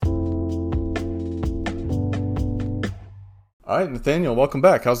All right, Nathaniel, welcome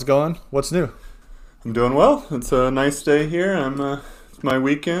back. How's it going? What's new? I'm doing well. It's a nice day here. It's my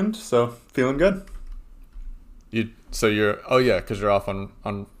weekend, so feeling good. You're oh yeah, because you're off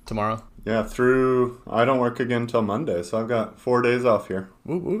on tomorrow. Yeah, I don't work again till Monday, so I've got 4 days off here.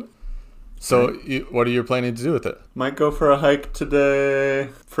 Woo woo. So what are you planning to do with it? Might go for a hike today.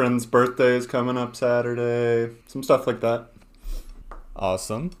 Friend's birthday is coming up Saturday. Some stuff like that.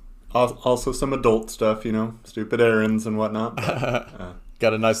 Awesome. Also some adult stuff, stupid errands and whatnot.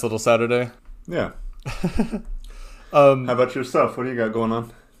 Got a nice little Saturday. Yeah. How about yourself? What do you got going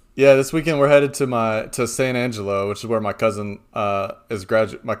on? Yeah, this weekend we're headed to San Angelo, which is where my cousin is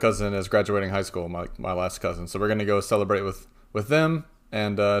graduating high school. My last cousin. So we're gonna go celebrate with them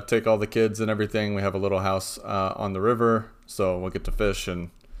and take all the kids and everything. We have a little house on the river, so we'll get to fish and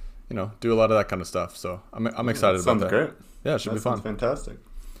do a lot of that kind of stuff. So I'm excited about that. Sounds great. Yeah, it should be fun. Sounds fantastic.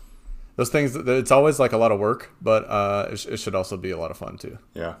 Those things, it's always like a lot of work, but it should also be a lot of fun too.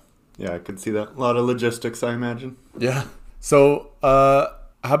 Yeah, I could see that. A lot of logistics, I imagine. Yeah. So, how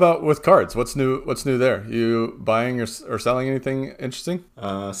about with cards? What's new there? You buying or selling anything interesting?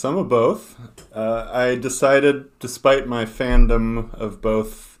 Some of both. I decided, despite my fandom of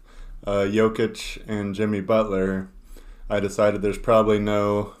both Jokic and Jimmy Butler, I decided there's probably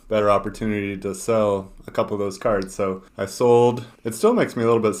no better opportunity to sell a couple of those cards. So I sold, it still makes me a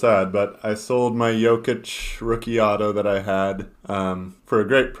little bit sad, but I sold my Jokic rookie auto that I had for a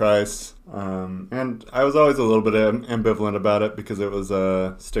great price. And I was always a little bit ambivalent about it because it was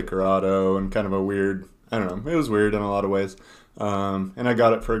a sticker auto and kind of a weird, I don't know, it was weird in a lot of ways. And I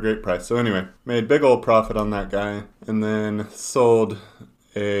got it for a great price. So anyway, made big old profit on that guy and then sold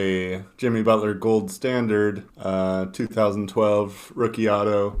a Jimmy Butler Gold Standard 2012 rookie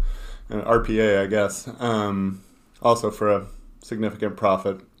auto, an RPA, I guess, also for a significant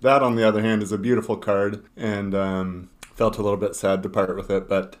profit. That, on the other hand, is a beautiful card, and felt a little bit sad to part with it,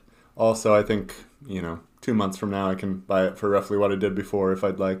 but also I think, 2 months from now I can buy it for roughly what I did before if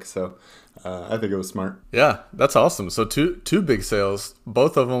I'd like, so I think it was smart. Yeah, that's awesome. So two big sales,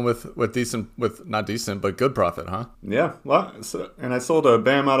 both of them with not decent but good profit, huh? Yeah, well, and I sold a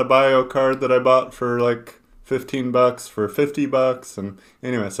Bam Adebayo card that I bought for like $15 for $50, and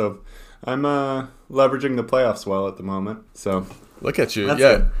anyway, so I'm leveraging the playoffs well at the moment. So look at you, that's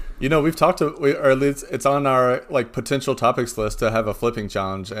yeah. good. We've talked to, or at least it's on our like potential topics list to have a flipping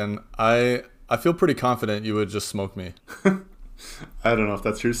challenge, and I feel pretty confident you would just smoke me. I don't know if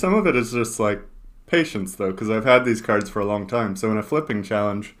that's true. Some of it is just like patience, though, because I've had these cards for a long time. So in a flipping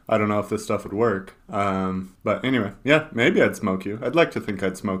challenge, I don't know if this stuff would work. But anyway, yeah, maybe I'd smoke you. I'd like to think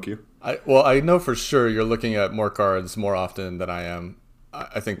I'd smoke you. I know for sure you're looking at more cards more often than I am.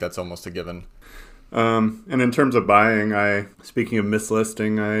 I think that's almost a given. And in terms of buying, speaking of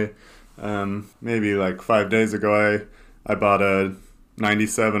mislisting, maybe like 5 days ago, I bought a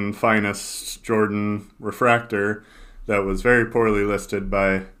 97 Finest Jordan refractor that was very poorly listed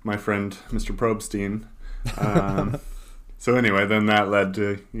by my friend Mr. Probstein. So anyway, then that led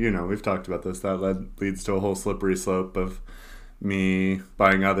to, we've talked about this, leads to a whole slippery slope of me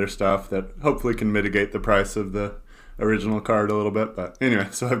buying other stuff that hopefully can mitigate the price of the original card a little bit. But anyway,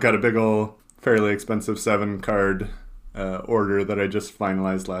 so I've got a big old, fairly expensive 7-card order that I just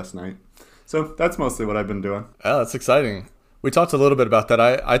finalized last night. So that's mostly what I've been doing. Oh, that's exciting. We talked a little bit about that.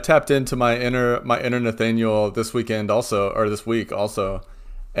 I tapped into my inner Nathaniel this week also,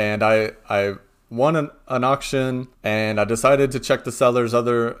 and I won an auction, and I decided to check the seller's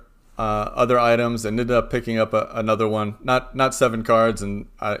other items, and ended up picking up another one. Not 7 cards, and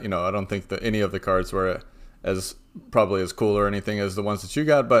I don't think that any of the cards were probably as cool or anything as the ones that you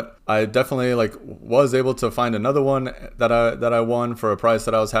got, but I definitely was able to find another one that I won for a price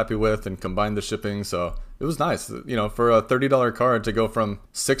that I was happy with and combined the shipping. So it was nice, for a $30 card to go from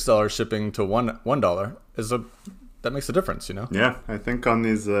 $6 shipping to $1 that makes a difference, Yeah, I think on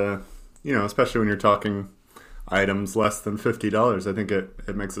these, especially when you're talking items less than $50, I think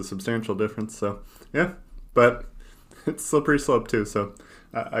it makes a substantial difference. So yeah, but it's slippery slope too. So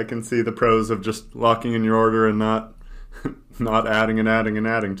I can see the pros of just locking in your order and not adding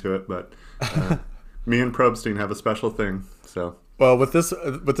to it. But me and Probstein have a special thing. So well, with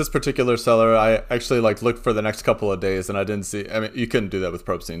this particular seller, I actually looked for the next couple of days, and I didn't see. I mean, you couldn't do that with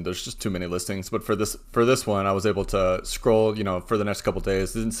Probstein. There's just too many listings. But for this one, I was able to scroll, for the next couple of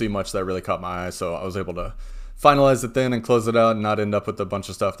days. Didn't see much that really caught my eye, so I was able to finalize it then and close it out and not end up with a bunch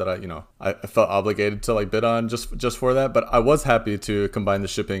of stuff that I felt obligated to bid on just for that. But I was happy to combine the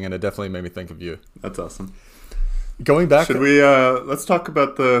shipping, and it definitely made me think of you. That's awesome. going back, should we let's talk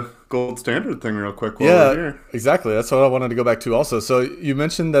about the gold standard thing real quick while we're here. Exactly. That's what I wanted to go back to also. So you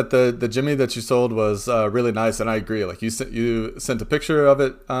mentioned that the Jimmy that you sold was really nice, and I agree. Like you sent a picture of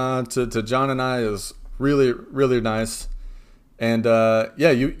it to John and I. It was really, really nice. And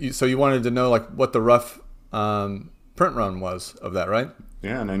so you wanted to know like what the rough print run was of that, right?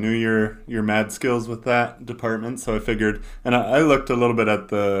 Yeah, and I knew your mad skills with that department, so I figured. And I looked a little bit at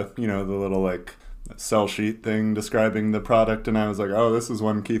the the little like sell sheet thing describing the product, and I was like, oh, this is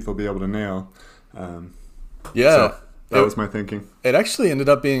one Keith will be able to nail. So that was my thinking. It actually ended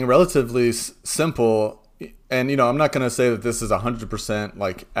up being relatively simple. And, I'm not going to say that this is 100%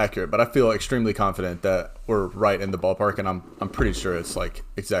 like accurate, but I feel extremely confident that we're right in the ballpark, and I'm pretty sure it's like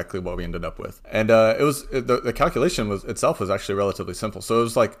exactly what we ended up with. And the calculation was actually relatively simple. So it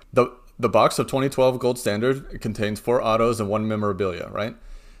was like the box of 2012 Gold Standard contains 4 autos and 1 memorabilia, right?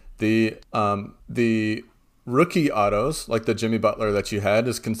 The rookie autos, like the Jimmy Butler that you had,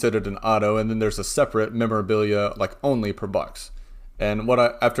 is considered an auto, and then there's a separate memorabilia like only per box. And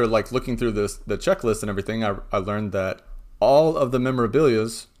after like looking through the checklist and everything, I learned that all of the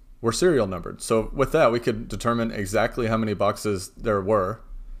memorabilias were serial numbered. So with that, we could determine exactly how many boxes there were.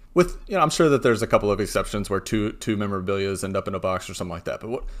 With I'm sure that there's a couple of exceptions where two memorabilias end up in a box or something like that.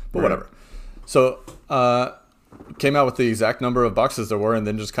 But whatever. So came out with the exact number of boxes there were, and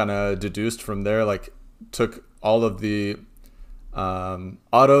then just kind of deduced from there. Like took all of the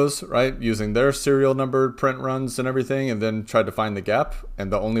autos, right, using their serial numbered print runs and everything, and then tried to find the gap. And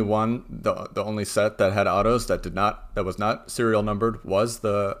the only set that had autos that was not serial numbered was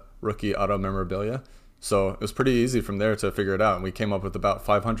the rookie auto memorabilia. So it was pretty easy from there to figure it out, and we came up with about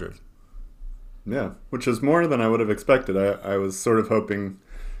 500. Yeah, which is more than I would have expected. I was sort of hoping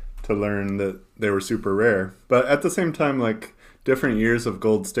to learn that they were super rare, but at the same time, like different years of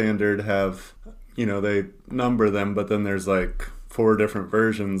Gold Standard have, they number them, but then there's like 4 different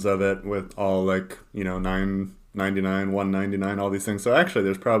versions of it with all like, $9.99, $1.99, all these things. So actually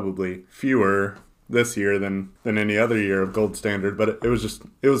there's probably fewer this year than any other year of Gold Standard, but it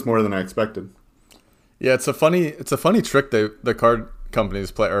was more than I expected. Yeah, it's a funny trick the card companies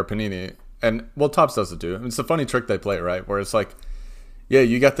play, or Panini, and Topps does it too. It's a funny trick they play, right? Where it's like, yeah,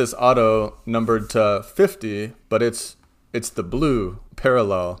 you got this auto numbered to 50, but it's the blue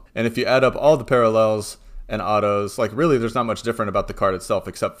parallel, and if you add up all the parallels and autos, like really there's not much different about the card itself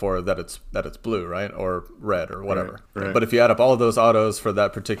except for that it's blue, right, or red or whatever. Right. But if you add up all of those autos for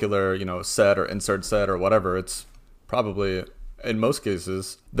that particular set or insert set or whatever, it's probably in most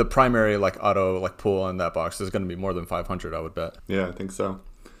cases the primary like auto like pool in that box is going to be more than 500, I would bet. Yeah, I think so.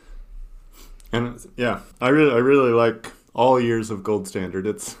 And yeah, I really like all years of Gold Standard.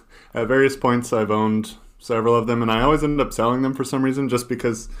 It's at various points I've owned several of them, and I always end up selling them for some reason, just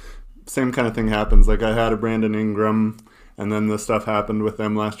because same kind of thing happens. Like I had a Brandon Ingram, and then the stuff happened with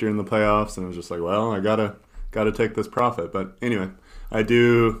them last year in the playoffs, and I was just like, well, I gotta take this profit. But anyway, I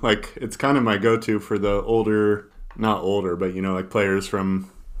do like, it's kind of my go-to for the not older, but like players from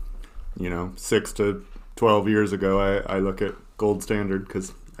 6 to 12 years ago. I look at Gold Standard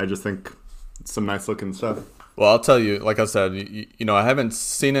because I just think it's some nice looking stuff. Well, I'll tell you, like I said, I haven't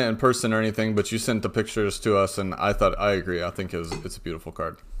seen it in person or anything, but you sent the pictures to us, and I agree. I think it's a beautiful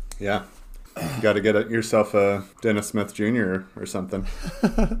card. Yeah. You got to get yourself a Dennis Smith Jr. or something.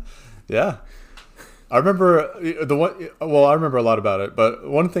 Yeah. I remember I remember a lot about it, but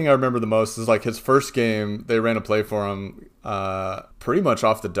one thing I remember the most is like his first game, they ran a play for him pretty much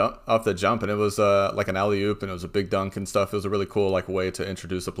off the jump, and it was like an alley-oop, and it was a big dunk and stuff. It was a really cool like way to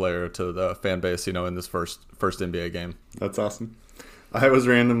introduce a player to the fan base, in this first NBA game. That's awesome. I was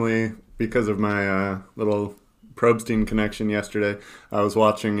randomly, because of my little Probstein connection yesterday, I was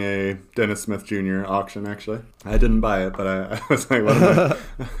watching a Dennis Smith Jr. auction, actually. I didn't buy it, but I was like, what am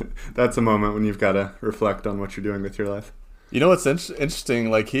I? That's a moment when you've got to reflect on what you're doing with your life. What's interesting?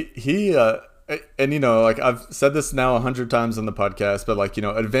 Like he and like I've said this now 100 times on the podcast, but like,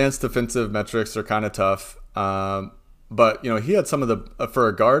 advanced defensive metrics are kind of tough. But he had some of the, for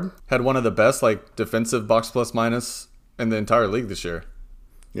a guard, had one of the best like defensive box plus minus in the entire league this year.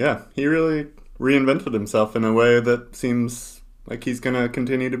 Yeah, he really reinvented himself in a way that seems like he's going to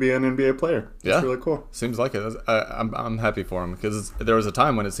continue to be an NBA player. It's really cool. Seems like it. I'm happy for him, because there was a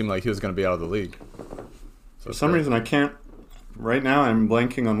time when it seemed like he was going to be out of the league. So for some reason, I can't. Right now, I'm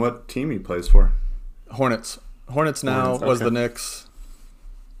blanking on what team he plays for. Hornets now. Okay. Was the Knicks.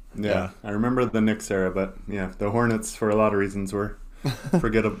 Yeah, I remember the Knicks era, but yeah, the Hornets, for a lot of reasons, were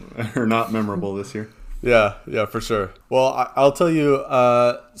forgettable or not memorable this year. Yeah, for sure. Well, I'll tell you,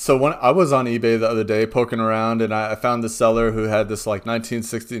 so when I was on eBay the other day poking around, and I found this seller who had this like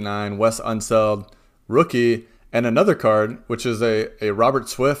 1969 Wes Unseld rookie, and another card, which is a Robert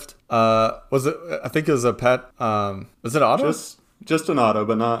Swift. Was it? I think it was a Pat. Was it auto? Just an auto,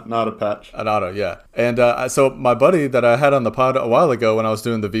 but not a patch. An auto, yeah. And so my buddy that I had on the pod a while ago when I was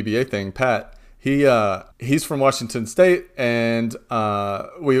doing the VBA thing, Pat, he's from Washington State, and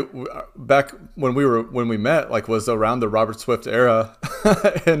we back when we met, like, was around the Robert Swift era,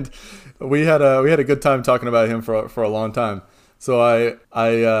 and we had a good time talking about him for a long time. So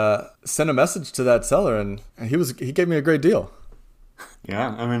I sent a message to that seller, and he gave me a great deal.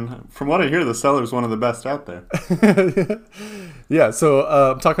 Yeah, I mean, from what I hear, the seller's one of the best out there. Yeah, so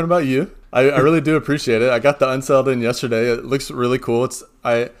I'm talking about you. I really do appreciate it. I got the unsold in yesterday. It looks really cool.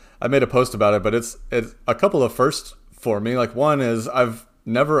 I made a post about it, but it's a couple of firsts for me. Like, one is I've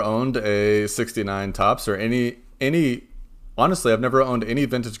never owned a 69 Topps or any. Honestly, I've never owned any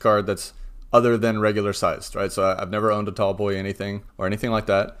vintage card that's other than regular sized, right? So I've never owned a tall boy anything like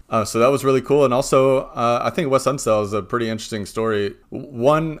that. So that was really cool. And also, I think Wes Unseld is a pretty interesting story.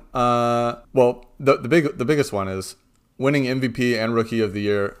 One, well, the biggest one is winning MVP and Rookie of the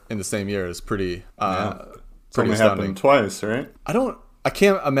Year in the same year is pretty It's only happened twice, right? I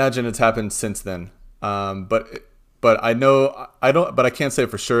can't imagine it's happened since then. But I can't say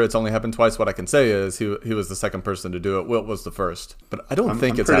for sure it's only happened twice. What I can say is he was the second person to do it. Wilt was the first. But I don't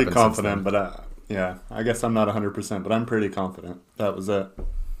think it's happened since then. I'm pretty confident, but I guess I'm not 100%, but I'm pretty confident that was it.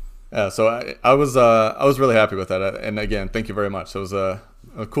 Yeah, so I was really happy with that. And again, thank you very much. It was a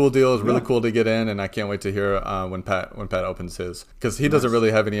cool deal. It was really cool to get in, and I can't wait to hear when Pat opens his, because he doesn't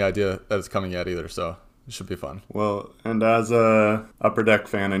really have any idea that it's coming yet either. So it should be fun. Well, and as a Upper Deck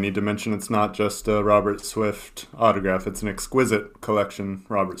fan, I need to mention it's not just a Robert Swift autograph. It's an exquisite collection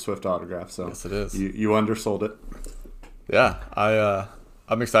Robert Swift autograph. So yes, it is. You undersold it. Yeah,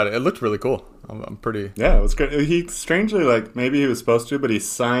 I'm excited. It looked really cool. I'm pretty. Yeah, it was great. He strangely, like, maybe he was supposed to, but he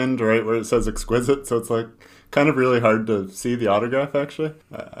signed right where it says exquisite. So it's like kind of really hard to see the autograph, actually.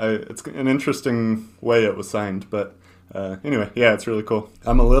 It's an interesting way it was signed, but anyway, yeah, it's really cool.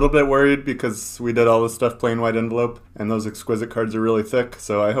 I'm a little bit worried because we did all this stuff plain white envelope, and those exquisite cards are really thick,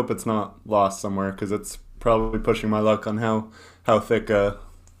 so I hope it's not lost somewhere, because it's probably pushing my luck on how thick a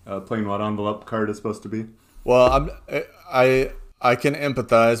plain white envelope card is supposed to be. Well, I can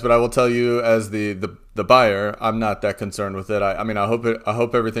empathize, but I will tell you, as the buyer, I'm not that concerned with it. I mean, I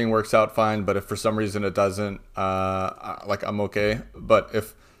hope everything works out fine, but if for some reason it doesn't, I'm okay. But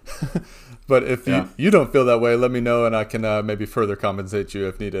if you don't feel that way, let me know, and I can maybe further compensate you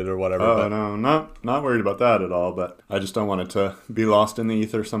if needed or whatever. Oh, no, not worried about that at all, but I just don't want it to be lost in the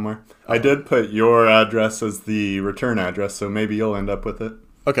ether somewhere. I did put your address as the return address, so maybe you'll end up with it.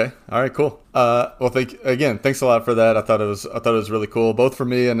 Okay. All right. Cool. Well, thanks a lot for that. I thought it was really cool, both for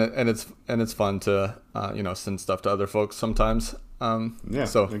me and it's fun to send stuff to other folks sometimes.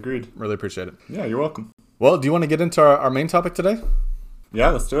 So agreed. Really appreciate it. Yeah, you're welcome. Well, do you want to get into our main topic today? Yeah,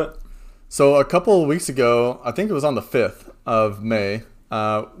 let's do it. So a couple of weeks ago, I think it was on the 5th of May,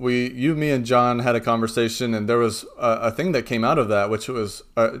 me and John had a conversation, and there was a thing that came out of that, which was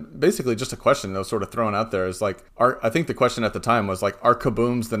basically just a question that was sort of thrown out there. Is like, I think the question at the time was like, are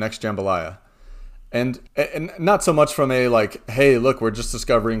kabooms the next jambalaya? And not so much from a like, hey, look, we're just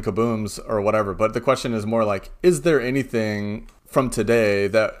discovering kabooms or whatever, but the question is more like, is there anything from today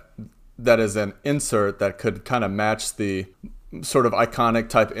that is an insert that could kind of match the sort of iconic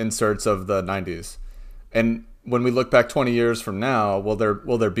type inserts of the 90s? And when we look back 20 years from now, will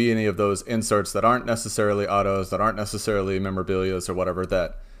there be any of those inserts that aren't necessarily autos, that aren't necessarily memorabilias or whatever,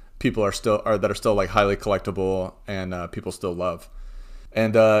 that people are still like highly collectible and people still love?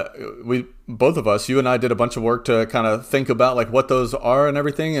 And both of us, you and I, did a bunch of work to kind of think about like what those are and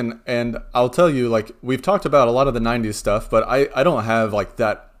everything. And I'll tell you, like, we've talked about a lot of the 90s stuff, but I don't have like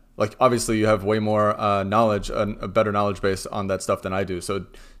that. Like, obviously you have way more knowledge, a better knowledge base on that stuff than I do. So do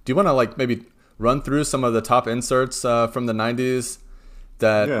you want to like maybe run through some of the top inserts from the 90s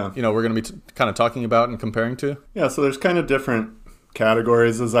that we're going to be kind of talking about and comparing to? Yeah, so there's kind of different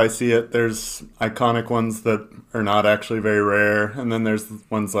categories as I see it. There's iconic ones that are not actually very rare, and then there's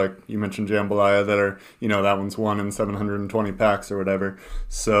ones like you mentioned, Jambalaya, that are, that one's 1 in 720 packs or whatever.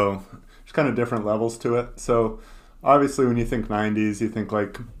 So there's kind of different levels to it. So obviously when you think 90s, you think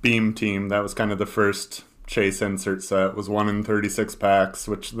like Beam Team. That was kind of the first Chase insert set, was 1 in 36 packs,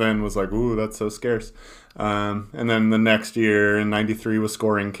 which then was like, ooh, that's so scarce. And then the next year in 93 was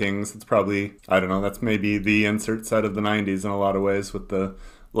Scoring Kings. It's probably, I don't know, that's maybe the insert set of the 90s in a lot of ways, with the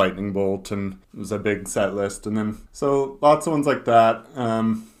lightning bolt, and it was a big set list. And then, so lots of ones like that.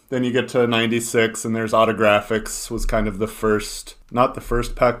 Then you get to 96, and there's Autographics, was kind of the first, not the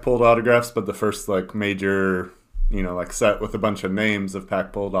first pack pulled autographs, but the first like major, like set with a bunch of names of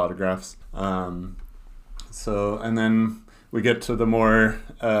pack pulled autographs. So, and then we get to the more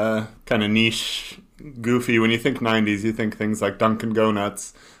kind of niche, goofy. When you think 90s, you think things like Dunkin' Go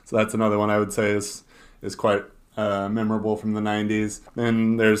Nuts. So that's another one I would say is quite memorable from the 90s.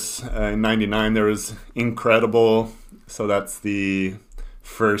 Then there's in 99 there was Incredible. So that's the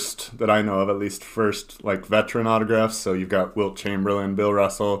first that I know of, at least first like veteran autographs. So you've got Wilt Chamberlain, Bill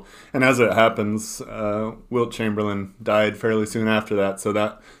Russell, and as it happens, Wilt Chamberlain died fairly soon after that. So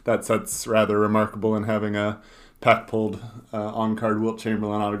that's rather remarkable in having a pack pulled on-card Wilt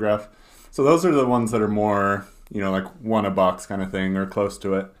Chamberlain autograph. So those are the ones that are more, like one a box kind of thing or close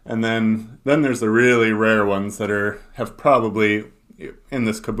to it. And then there's the really rare ones that have probably, in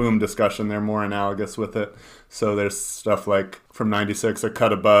this Kaboom discussion, they're more analogous with it. So there's stuff like from 96, a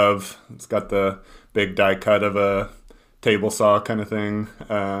cut above. It's got the big die cut of a table saw kind of thing.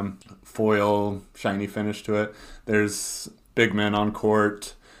 Foil, shiny finish to it. There's big men on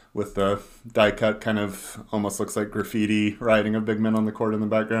court with the die cut, kind of almost looks like graffiti writing of big men on the court in the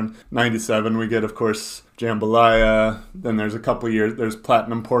background. 97, we get, of course, Jambalaya. Then there's a couple years, there's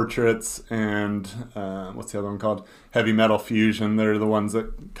Platinum Portraits and what's the other one called? Heavy Metal Fusion. They're the ones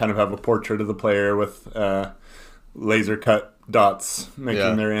that kind of have a portrait of the player with laser cut dots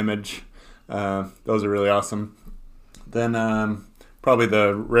making their image. Those are really awesome. Then probably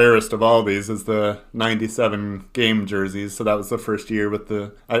the rarest of all these is the 97 game jerseys. So that was the first year with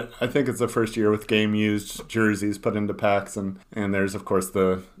I think it's the first year with game used jerseys put into packs. And there's, of course,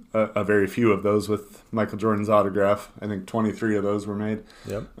 a very few of those with Michael Jordan's autograph. I think 23 of those were made.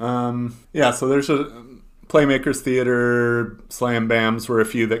 Yep. So there's Playmakers Theater, Slam Bams were a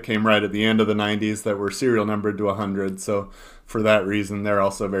few that came right at the end of the 90s that were serial numbered to 100. So for that reason, they're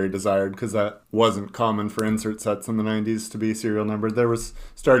also very desired because that wasn't common for insert sets in the 90s to be serial numbered. There was,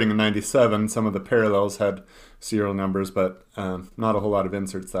 starting in 97, some of the parallels had serial numbers, but not a whole lot of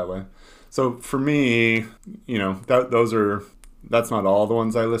inserts that way. So for me, that's not all the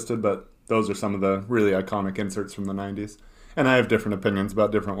ones I listed, but those are some of the really iconic inserts from the 90s. And I have different opinions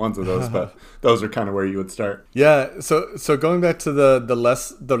about different ones of those, but those are kind of where you would start. Yeah. So going back to the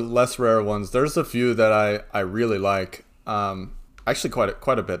less rare ones, there's a few that I really like. Actually,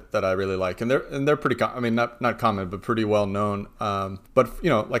 quite a bit that I really like, and they're pretty. Not common, but pretty well known. But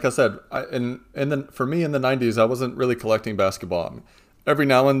like I said, for me in the 90s, I wasn't really collecting basketball. Every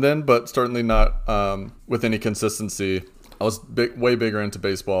now and then, but certainly not with any consistency. I was way bigger into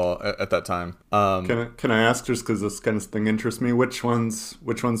baseball at that time. Can I ask, just because this kind of thing interests me, which ones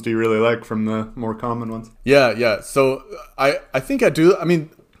do you really like from the more common ones? Yeah. So I think I do.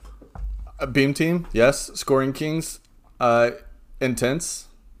 Beam Team, yes. Scoring Kings, Intense,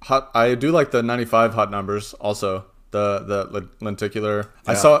 Hot. I do like the 95 Hot Numbers also. The lenticular.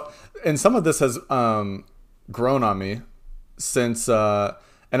 Yeah. I saw, and some of this has grown on me since. And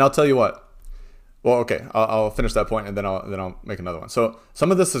I'll tell you what. Well, okay, I'll finish that point and then I'll make another one. So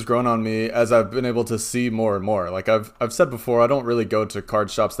some of this has grown on me as I've been able to see more and more. Like I've said before, I don't really go to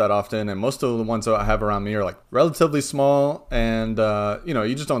card shops that often, and most of the ones that I have around me are like relatively small, and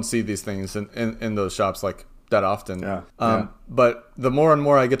you just don't see these things in those shops like that often. Yeah. But the more and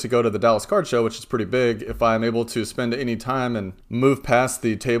more I get to go to the Dallas Card Show, which is pretty big, if I'm able to spend any time and move past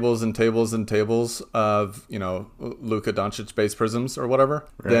the tables and tables and tables of, Luka Doncic base prisms or whatever,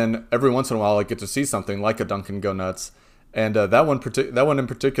 then every once in a while I get to see something like a Dunkin' Go Nuts. And that one in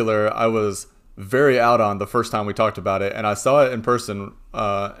particular, I was very out on the first time we talked about it, and I saw it in person,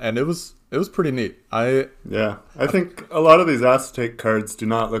 and it was pretty neat. I think a lot of these acetate cards do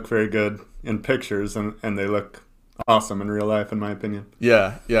not look very good in pictures, and they look awesome in real life, in my opinion.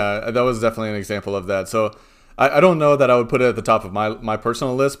 Yeah, that was definitely an example of that. So I don't know that I would put it at the top of my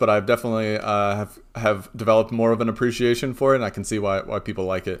personal list, but I've definitely have developed more of an appreciation for it, and I can see why people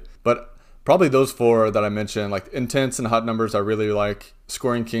like it. But probably those four that I mentioned, like Intense and Hot Numbers, I really like.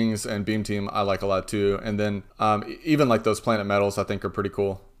 Scoring Kings and Beam Team, I like a lot too. And then even like those Planet Metals, I think are pretty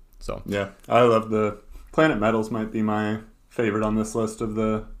cool. So yeah, I love the Planet Metals. Might be my favorite on this list of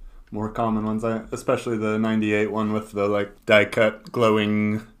the more common ones. Especially the 98 one with the like die cut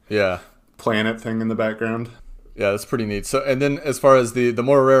glowing planet thing in the background. Yeah, that's pretty neat. So, and then as far as the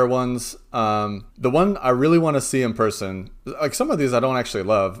more rare ones, the one I really want to see in person, like some of these I don't actually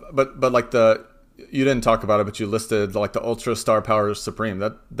love, but like you didn't talk about it, but you listed like the Ultra Star Power Supreme.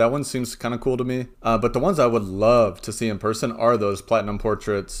 That one seems kind of cool to me. But the ones I would love to see in person are those Platinum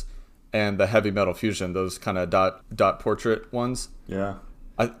Portraits and the Heavy Metal Fusion, those kind of dot portrait ones. Yeah.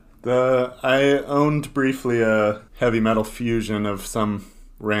 I owned briefly a Heavy Metal Fusion of some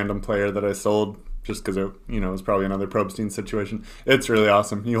random player that I sold just because it was probably another Probstein situation. It's really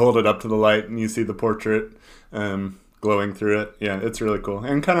awesome. You hold it up to the light and you see the portrait glowing through it. Yeah, it's really cool.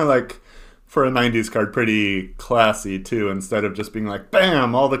 And kind of like for a 90s card, pretty classy too. Instead of just being like,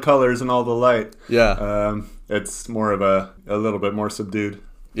 bam, all the colors and all the light. Yeah. It's more of a little bit more subdued.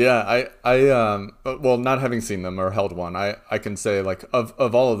 Yeah, well, not having seen them or held one, I can say, like,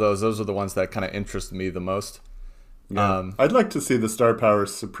 of all of those are the ones that kind of interest me the most. Yeah. I'd like to see the Star Power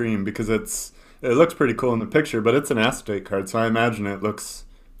Supreme because it looks pretty cool in the picture, but it's an acetate card, so I imagine it looks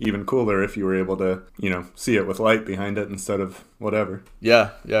even cooler if you were able to, see it with light behind it instead of whatever.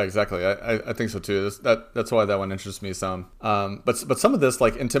 Yeah, exactly. I think so too. That's why that one interests me some. But some of this,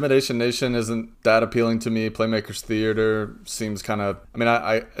 like Intimidation Nation, isn't that appealing to me. Playmakers Theater seems kind of. I mean,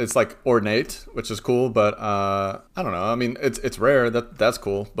 it's like ornate, which is cool, but I don't know. I mean, it's rare. That's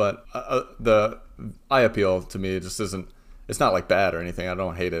cool, but the eye appeal to me just isn't. It's not like bad or anything. I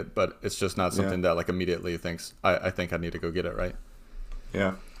don't hate it, but it's just not something that like immediately thinks I think I need to go get it, right?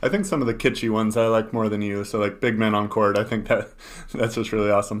 Yeah. I think some of the kitschy ones I like more than you. So like Big Men on Court, I think that's just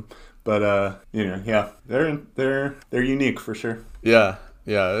really awesome. But they're unique for sure. Yeah,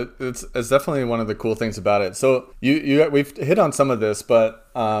 it's definitely one of the cool things about it. So we've hit on some of this, but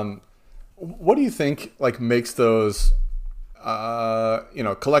what do you think like makes those highly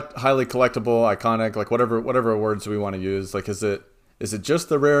collectible, iconic, like whatever words we want to use? Like is it just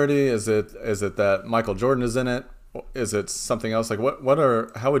the rarity? Is it that Michael Jordan is in it? Is it something else? Like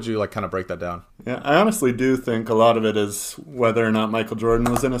how would you like kind of break that down? Yeah, I honestly do think a lot of it is whether or not Michael Jordan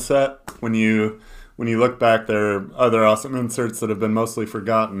was in a set. When you look back, there are other awesome inserts that have been mostly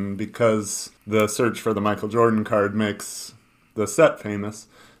forgotten because the search for the Michael Jordan card makes the set famous.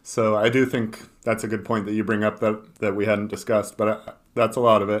 So I do think that's a good point that you bring up that we hadn't discussed, but that's a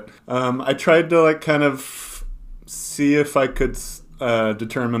lot of it. I tried to like kind of see if I could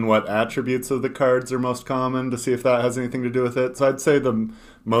determine what attributes of the cards are most common to see if that has anything to do with it. So I'd say the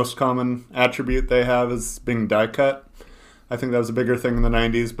most common attribute they have is being die cut. I think that was a bigger thing in the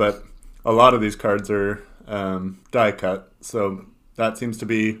 90s, but a lot of these cards are die cut. So that seems to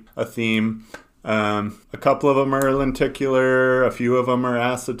be a theme. A couple of them are lenticular, a few of them are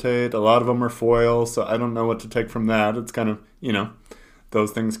acetate, a lot of them are foil, so I don't know what to take from that. It's kind of,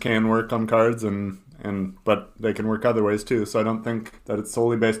 those things can work on cards but they can work other ways too, so I don't think that it's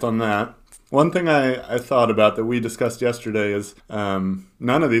solely based on that. One thing I thought about that we discussed yesterday is none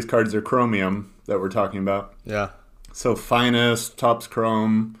of these cards are chromium that we're talking about. Yeah. So Finest, Topps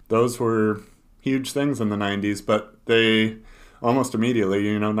Chrome, those were huge things in the 90s, but they almost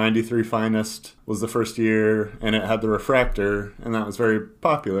immediately, 93 Finest was the first year, and it had the refractor, and that was very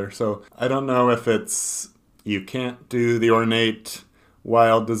popular. So I don't know if it's you can't do the ornate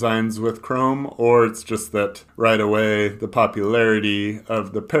wild designs with chrome, or it's just that right away the popularity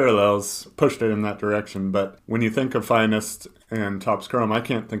of the parallels pushed it in that direction. But when you think of Finest and Topps Chrome, I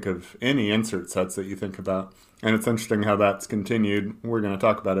can't think of any insert sets that you think about. And it's interesting how that's continued. We're going to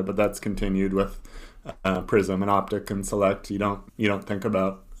talk about it, but that's continued with Prism and Optic and Select. You don't think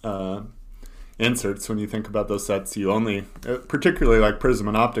about inserts when you think about those sets. You only, particularly like Prism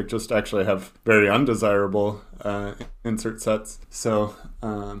and Optic, just actually have very undesirable insert sets. So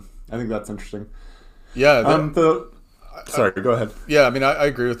I think that's interesting. Yeah. Sorry, go ahead. Yeah, I mean, I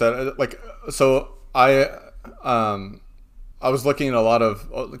agree with that. Like, so I was looking at a lot of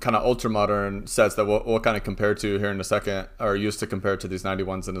kind of ultra modern sets that we'll kind of compare to here in a second, or used to compare to these 90s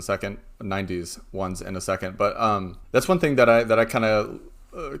ones in a second. But that's one thing that I kind of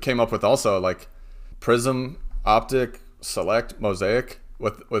came up with also, like Prism, Optic, Select, Mosaic,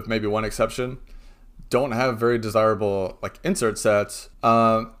 with maybe one exception, don't have very desirable like insert sets.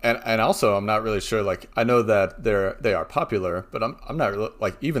 And also I'm not really sure, like I know that they are popular, but I'm not really,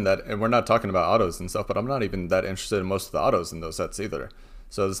 like even that, and we're not talking about autos and stuff, but I'm not even that interested in most of the autos in those sets either.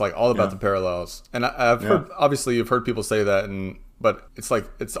 So it's like all about the parallels. And I've heard, obviously you've heard people say that, but it's like,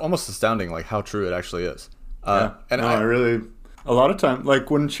 it's almost astounding like how true it actually is. A lot of time, like,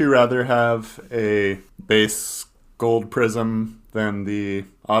 wouldn't you rather have a base gold prism than the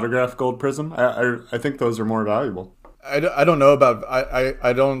autograph gold prism? I think those are more valuable. I don't know about,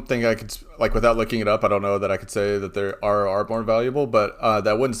 I don't think I could, like, without looking it up, I don't know that I could say that there are more valuable, but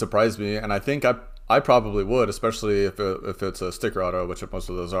that wouldn't surprise me. And I think I probably would, especially if it's a sticker auto, which most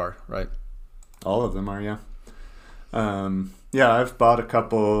of those are, right? All of them are, yeah. I've bought a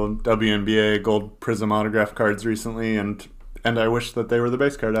couple WNBA gold prism autograph cards recently, and I wish that they were the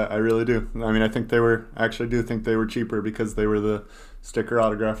base card. I really do. I mean, I think do think they were cheaper because they were the sticker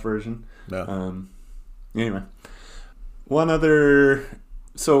autograph version. Yeah. Anyway, there's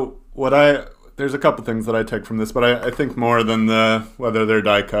a couple things that I take from this, but I think more than whether they're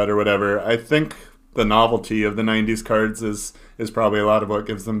die cut or whatever, I think the novelty of the 90s cards is probably a lot of what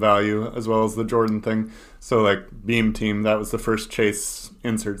gives them value, as well as the Jordan thing. So like Beam Team, that was the first Chase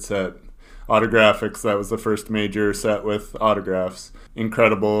insert set. Autographics, that was the first major set with autographs.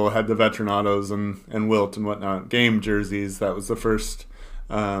 Incredible, had the veteran autos and Wilt and whatnot. Game jerseys, that was the first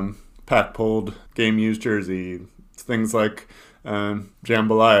pack-pulled game-used jersey. Things like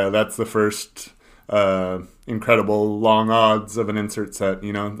Jambalaya, that's the first incredible long odds of an insert set,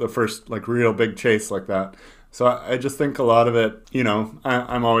 the first like real big chase like that. So I just think a lot of it,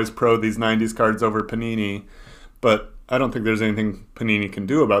 I'm always pro these 90s cards over Panini, but I don't think there's anything Panini can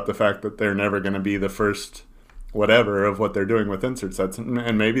do about the fact that they're never going to be the first whatever of what they're doing with insert sets.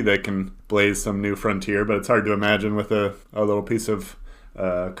 And maybe they can blaze some new frontier, but it's hard to imagine with a little piece of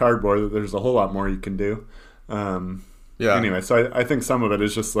cardboard that there's a whole lot more you can do. Anyway, so I think some of it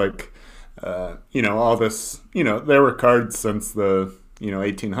is just like, all this, there were cards since the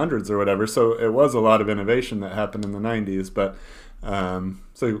 1800s or whatever, so it was a lot of innovation that happened in the 90s, but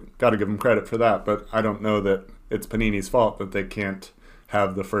so you got to give them credit for that. But I don't know that it's Panini's fault that they can't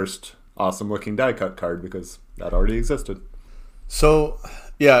have the first awesome looking die cut card, because that already existed. So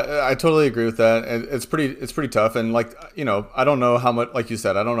yeah, I totally agree with that. And it's pretty tough, and like, I don't know how much, like you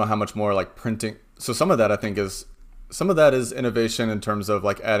said, I don't know how much more like printing. So some of that is innovation in terms of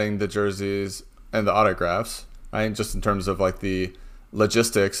like adding the jerseys and the autographs, right? Just in terms of like the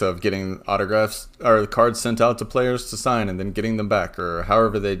logistics of getting autographs or cards sent out to players to sign and then getting them back, or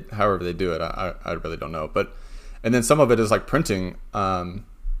however they do it. I really don't know. But and then some of it is like printing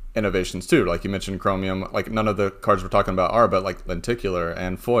innovations too. Like you mentioned chromium, like none of the cards we're talking about are, but like lenticular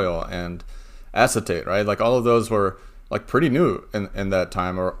and foil and acetate, right? Like all of those were like pretty new in that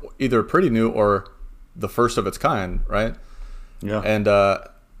time, or either pretty new or the first of its kind, right? Yeah. And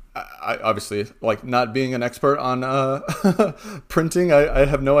I obviously, like, not being an expert on printing, I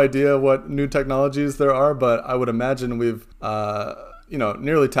have no idea what new technologies there are, but I would imagine we've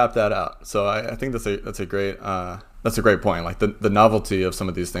nearly tapped that out. So I think that's a great point. Like the novelty of some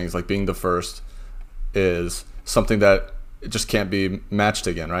of these things, like being the first, is something that it just can't be matched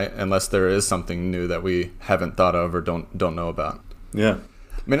again, right? Unless there is something new that we haven't thought of or don't know about. Yeah.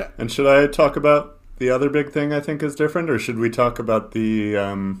 And should I talk about the other big thing I think is different, or should we talk about the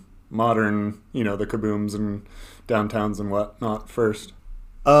modern, the kabooms and downtowns and whatnot first?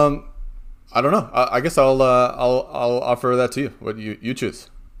 I don't know. I guess I'll offer that to you. What you choose.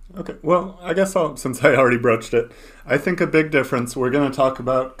 Okay. Well, I guess since I already broached it, I think a big difference. We're going to talk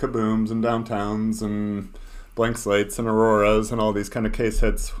about kabooms and downtowns and blank slates and auroras and all these kind of case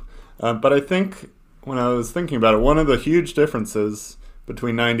hits. But I think when I was thinking about it, one of the huge differences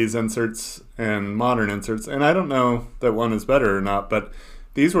between 90s inserts and modern inserts, and I don't know that one is better or not, but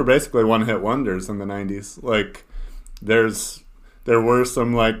these were basically one-hit wonders in the 90s. Like, there were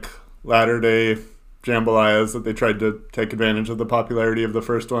some, like, latter-day jambalayas that they tried to take advantage of the popularity of the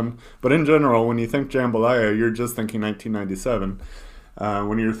first one, but in general, when you think jambalaya, you're just thinking 1997.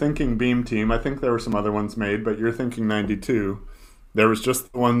 When you're thinking Beam Team, I think there were some other ones made, but you're thinking 92. There was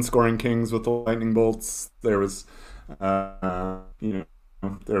just the one Scoring Kings with the lightning bolts. There was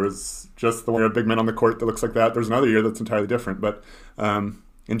there was just the one big men on the court that looks like that. There's another year that's entirely different, but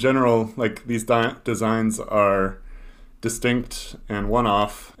in general, like, these designs are distinct and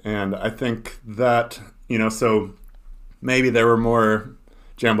one-off, and I think that, so maybe there were more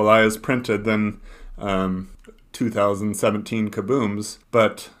jambalayas printed than 2017 kabooms,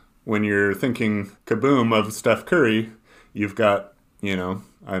 but when you're thinking kaboom of Steph Curry, you've got,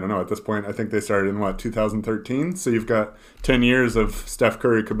 I don't know, at this point, I think they started in 2013? So you've got 10 years of Steph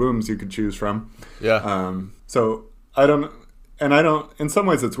Curry kabooms you could choose from. Yeah. So in some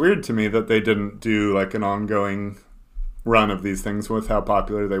ways it's weird to me that they didn't do like an ongoing run of these things with how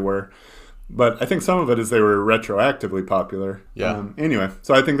popular they were. But I think some of it is they were retroactively popular. Yeah. Anyway,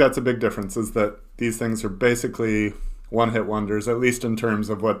 so I think that's a big difference, is that these things are basically one-hit wonders, at least in terms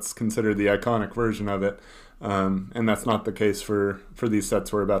of what's considered the iconic version of it. And that's not the case for these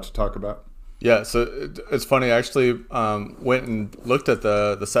sets we're about to talk about. Yeah, so it's funny. I actually went and looked at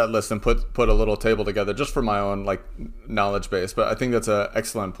the set list and put a little table together just for my own like knowledge base. But I think that's an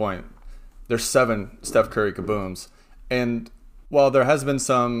excellent point. There's 7 Steph Curry kabooms, and while there has been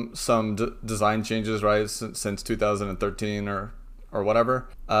some design changes, right, since 2013 or whatever,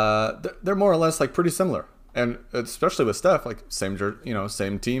 they're more or less like pretty similar. And especially with Steph, like same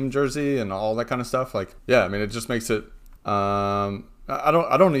team jersey and all that kind of stuff. Like, yeah, I mean, it just makes it. I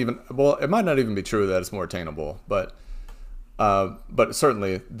don't even. Well, it might not even be true that it's more attainable, but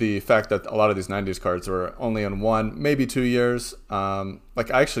certainly the fact that a lot of these '90s cards were only in 1, maybe 2 years.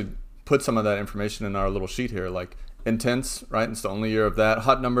 Like, I actually put some of that information in our little sheet here. Like, Intense, right? It's the only year of that.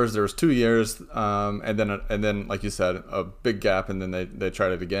 Hot Numbers, there was 2 years, and then like you said, a big gap, and then they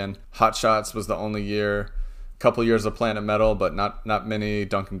tried it again. Hot Shots was the only year. couple years of Planet Metal, but not many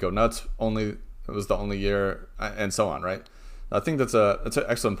Dunkin' Go Nuts. Only it was the only year, and so on, right? I think that's an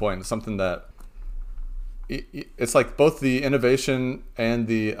excellent point. It's something that it's like both the innovation and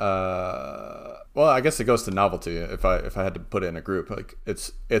the well, I guess it goes to novelty. If I had to put it in a group, like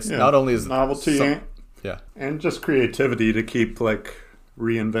it's not only is novelty and just creativity to keep like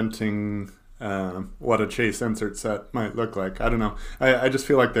reinventing what a Chase insert set might look like. I don't know. I just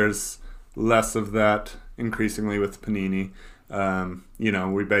feel like there's less of that increasingly with Panini.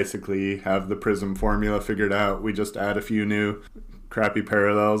 We basically have the Prism formula figured out. We just add a few new crappy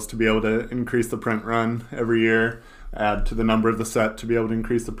parallels to be able to increase the print run every year, add to the number of the set to be able to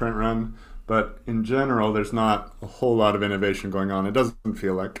increase the print run. But in general, there's not a whole lot of innovation going on. It doesn't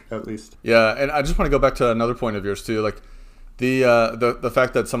feel like, at least. Yeah, and I just want to go back to another point of yours too, like the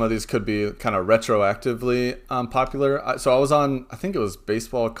fact that some of these could be kind of retroactively popular. So I was on, I think it was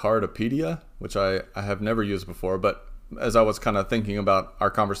Baseball Cardopedia, which I have never used before, but as I was kind of thinking about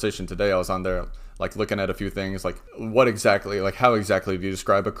our conversation today, I was on there like looking at a few things, like how exactly do you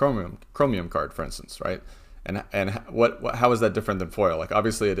describe a chromium card, for instance, right? And how is that different than foil? Like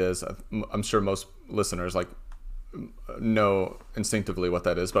obviously it is. I'm sure most listeners like know instinctively what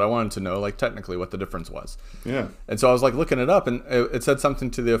that is, but I wanted to know like technically what the difference was. Yeah. And so I was like looking it up, and it said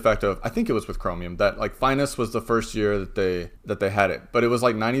something to the effect of, I think it was with chromium, that like Finest was the first year that they had it, but it was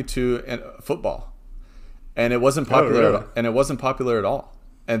like 92 in football, and it wasn't popular. Oh, really? And it wasn't popular at all.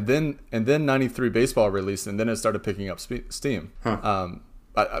 And then 93 baseball released, and then it started picking up steam. Huh.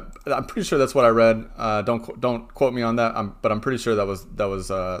 I'm pretty sure that's what I read. Don't quote me on that. But I'm pretty sure that's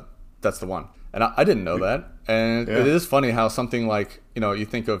the one. And I didn't know that. And It is funny how something like, you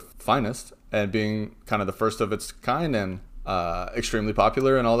think of Finest and being kind of the first of its kind and extremely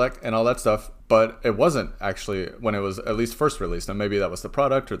popular and all that stuff, but it wasn't actually when it was at least first released. And maybe that was the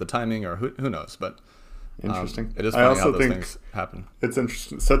product or the timing or who knows. But interesting. It is funny how those things happen. It's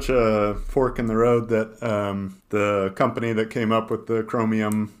interesting. Such a fork in the road that the company that came up with the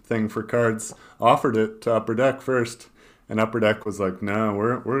chromium thing for cards offered it to Upper Deck first, and Upper Deck was like, "No,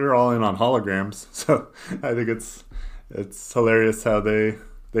 we're all in on holograms." So I think it's hilarious how they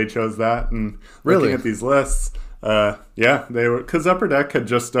chose that. And looking at these lists, they were, because Upper Deck had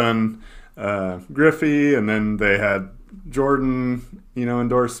just done Griffey, and then they had Jordan,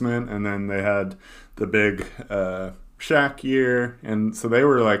 endorsement, and then they had the big Shaq year, and so they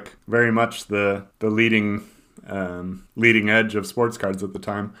were like very much the leading edge of sports cards at the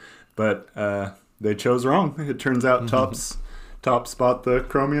time, but they chose wrong. It turns out Topps bought the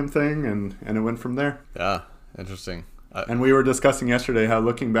chromium thing, and it went from there. Yeah, interesting. And we were discussing yesterday how,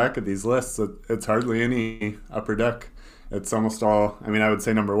 looking back at these lists, it's hardly any Upper Deck. It's almost all, I would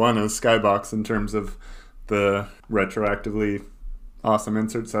say number one is Skybox in terms of the retroactively awesome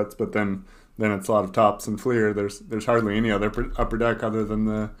insert sets, but then it's a lot of Topps and Fleer. There's hardly any other Upper Deck other than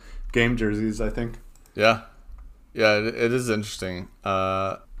the game jerseys, I think. Yeah, it is interesting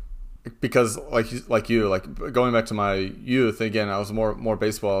because like going back to my youth again, I was more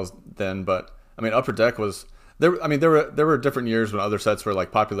baseball then, but Upper Deck was there. There were different years when other sets were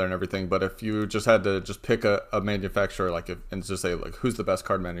like popular and everything, but if you just had to just pick a manufacturer and just say like who's the best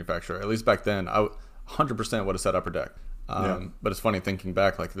card manufacturer, at least back then, I 100% would have said Upper Deck. But it's funny thinking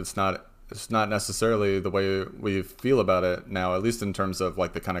back, like it's not necessarily the way we feel about it now, at least in terms of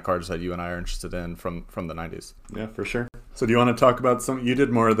like the kind of cards that you and I are interested in from the 90s. Yeah, for sure. So do you want to talk about you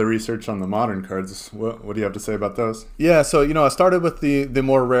did more of the research on the modern cards. What do you have to say about those? Yeah, so I started with the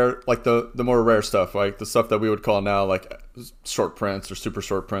more rare, like the more rare stuff, like the stuff that we would call now like short prints or super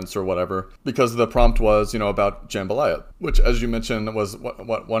short prints or whatever, because the prompt was about Jambalaya, which, as you mentioned, was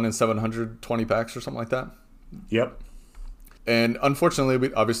what 1 in 720 packs or something like that. Yep. And unfortunately, we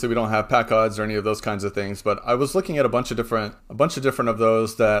don't have pack odds or any of those kinds of things. But I was looking at a bunch of different of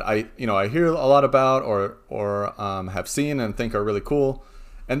those that I hear a lot about or have seen and think are really cool.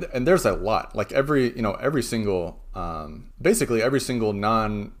 And there's a lot. Like every single basically every single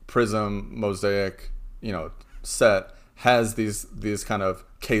non-Prism Mosaic set has these kind of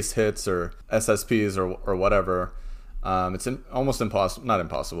case hits or SSPs or whatever. It's almost impossible, not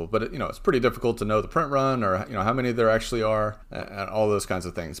impossible, but it's pretty difficult to know the print run or how many there actually are and all those kinds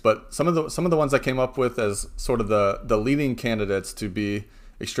of things. But some of the ones I came up with as sort of the leading candidates to be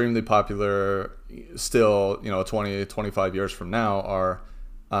extremely popular still 20, 25 years from now are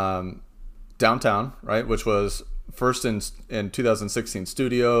Downtown, right, which was first in 2016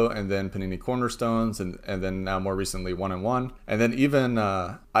 Studio, and then Panini Cornerstones, and then now more recently 1-in-1, and then even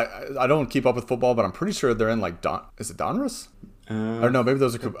I don't keep up with football, but I'm pretty sure they're in like is it Donruss? Or no, maybe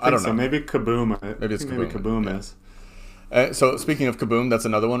those are I don't know. Maybe Kaboom. Maybe it's Kaboom. Maybe Kaboom is. So speaking of Kaboom, that's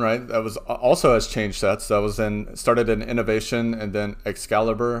another one, right? That was also has changed sets. That was started in Innovation and then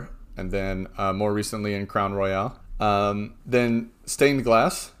Excalibur and then more recently in Crown Royale. Then Stained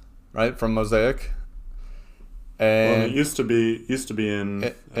Glass, right, from Mosaic. Well, And it used to be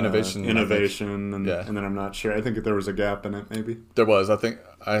in Innovation, innovation, and Yeah. and then I'm not sure. I think there was a gap in it, maybe. There was, I think,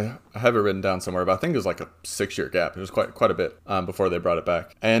 I have it written down somewhere, but I think it was like a 6-year gap. It was quite a bit before they brought it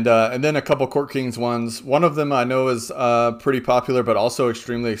back. And then a couple Court Kings ones. One of them I know is pretty popular, but also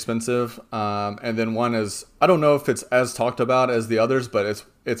extremely expensive. And then one is, I don't know if it's as talked about as the others, but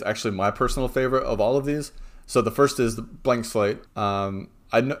it's actually my personal favorite of all of these. So the first is the Blank Slate.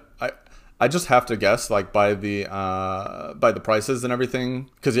 I just have to guess like by the prices and everything,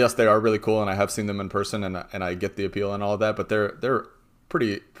 because yes, they are really cool and I have seen them in person and I get the appeal and all of that, but they're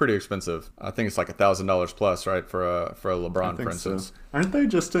pretty expensive. I think it's like $1,000 plus, right, for a LeBron, for instance. So. Aren't they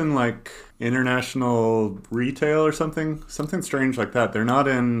just in like international retail or something strange like that? They're not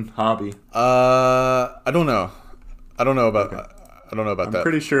in hobby. I don't know. I don't know about that. I'm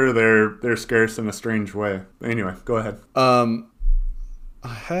pretty sure they're scarce in a strange way. Anyway, go ahead.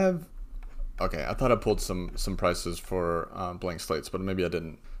 Okay, I thought I pulled some prices for Blank Slates, but maybe I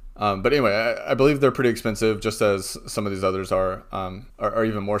didn't. But anyway, I believe they're pretty expensive, just as some of these others are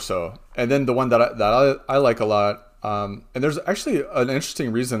even more so. And then the one that I like a lot, and there's actually an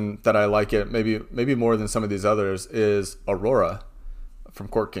interesting reason that I like it, maybe more than some of these others, is Aurora from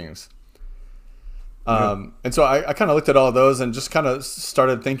Court Kings. And so I kind of looked at all of those and just kind of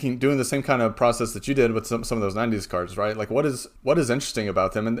started doing the same kind of process that you did with some of those 90s cards, right? Like what is interesting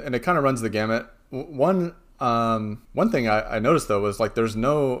about them? And it kind of runs the gamut. One thing I noticed though was like there's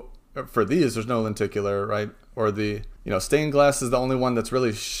no lenticular, right? Or stained glass is the only one that's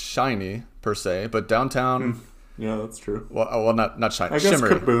really shiny per se, but downtown. Yeah, that's true. Well, not shiny. I guess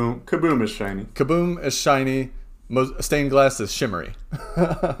shimmery. Kaboom is shiny. Kaboom is shiny. Stained glass is shimmery,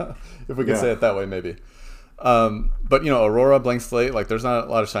 if we can say it that way, maybe. But Aurora, Blank Slate, like there's not a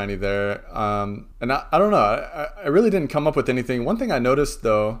lot of shiny there. And I don't know. I really didn't come up with anything. One thing I noticed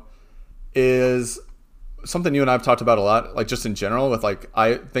though is something you and I've talked about a lot, like just in general with like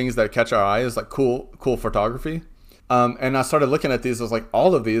things that catch our eye is like cool photography. And I started looking at these. I was like,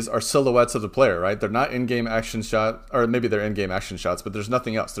 all of these are silhouettes of the player, right? They're not in-game action shot, or maybe they're in-game action shots, but there's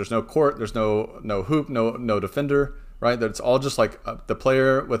nothing else. There's no court. There's no hoop. No defender, right? It's all just like the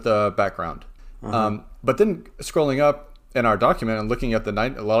player with a background. But then scrolling up in our document and looking at a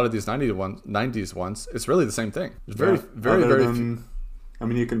lot of these 90s ones, it's really the same thing. It's very few. I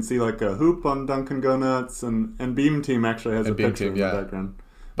mean, you can see like a hoop on Dunkin' Go Nuts, and Beam Team actually has a picture in the background.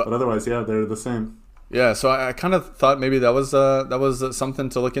 But otherwise, yeah, they're the same. Yeah, so I kind of thought maybe that was something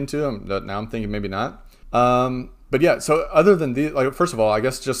to look into. Now I'm thinking maybe not. But yeah, so other than these, like first of all, I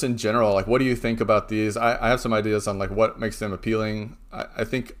guess just in general, like what do you think about these? I have some ideas on like what makes them appealing. I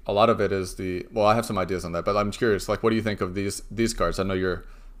think a lot of it is I have some ideas on that, but I'm curious, like what do you think of these cards? I know you're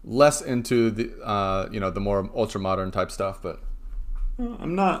less into the the more ultra modern type stuff, but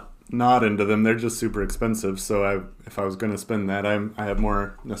I'm not into them. They're just super expensive. So if I was going to spend that, I have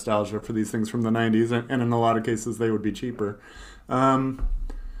more nostalgia for these things from the 90s, and in a lot of cases they would be cheaper.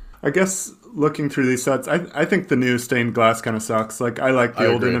 I guess looking through these sets, I think the new stained glass kind of sucks. Like I like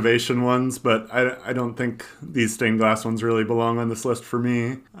the old innovation ones, but I don't think these stained glass ones really belong on this list for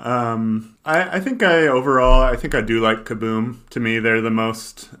me. I think I do like Kaboom. To me, they're the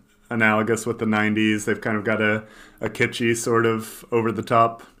most analogous with the 90s. They've kind of got a kitschy sort of over the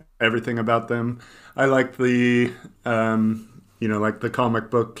top everything about them. I like the like the comic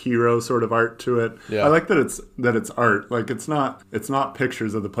book hero sort of art to it. Yeah. I like that it's art. Like it's not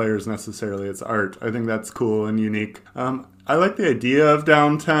pictures of the players necessarily. It's art. I think that's cool and unique. I like the idea of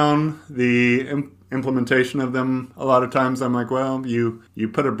downtown. The implementation of them. A lot of times I'm like, well, you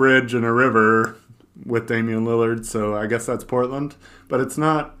put a bridge and a river with Damian Lillard, so I guess that's Portland. But it's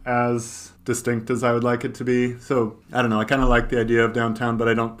not as distinct as I would like it to be. So I don't know. I kind of like the idea of downtown, but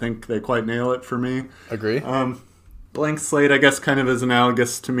I don't think they quite nail it for me. Agree. Blank Slate, I guess, kind of is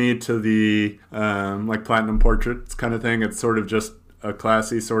analogous to me to the like Platinum Portraits kind of thing. It's sort of just a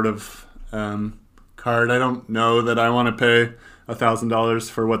classy sort of card. I don't know that I want to pay $1,000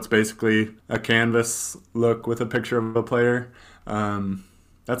 for what's basically a canvas look with a picture of a player.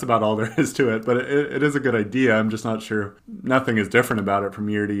 That's about all there is to it, but it is a good idea. I'm just not sure. Nothing is different about it from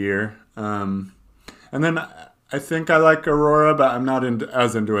year to year. And then I think I like Aurora, but I'm not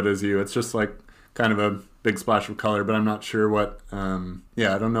as into it as you. It's just like kind of a big splash of color, but I'm not sure what. I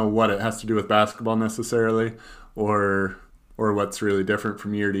don't know what it has to do with basketball necessarily, or what's really different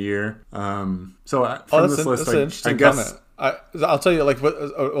from year to year. From this list, I guess. I'll tell you, like, what,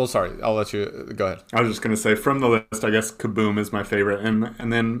 oh, sorry, I'll let you go ahead. I was just going to say, from the list, I guess Kaboom is my favorite.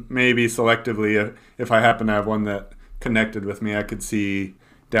 And then maybe selectively, if I happen to have one that connected with me, I could see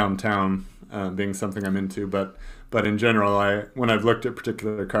Downtown being something I'm into. But in general, when I've looked at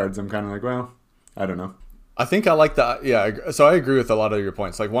particular cards, I'm kind of like, well, I don't know. I think I like that. Yeah, so I agree with a lot of your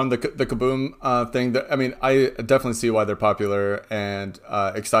points. Like, one, the Kaboom thing. I mean, I definitely see why they're popular and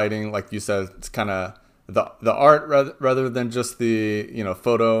exciting. Like you said, it's kind of the art rather than just the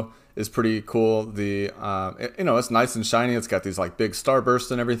photo is pretty cool. The it's nice and shiny. It's got these like big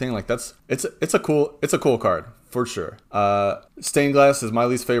starbursts and everything. Like it's a cool card for sure. Stained Glass is my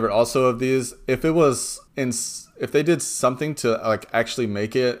least favorite also of these. If they did something to like actually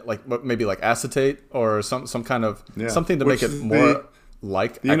make it like maybe like acetate or some kind of something to make it more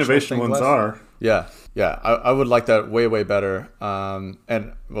like the innovation ones are. Yeah. I would like that way better.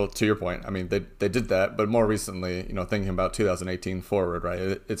 And well, to your point, I mean, they did that, but more recently, thinking about 2018 forward,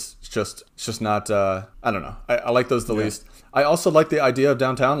 right? It's just not. I don't know. I like those the least. I also like the idea of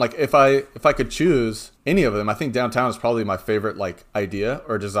Downtown. Like if I could choose any of them, I think Downtown is probably my favorite like idea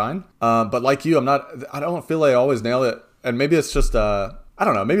or design. But like you, I don't feel like I always nail it. And maybe it's just I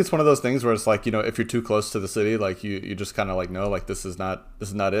don't know. Maybe it's one of those things where it's like, if you're too close to the city, like you just kind of like, no, like this is not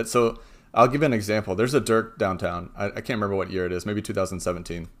it. So I'll give you an example. There's a Dirk Downtown. I can't remember what year it is. Maybe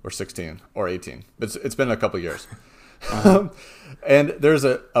 2017 or 16 or 18. It's been a couple years. And there's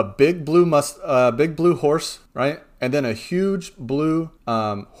a big blue horse, right? And then a huge blue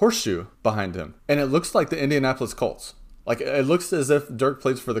horseshoe behind him. And it looks like the Indianapolis Colts. Like it looks as if Dirk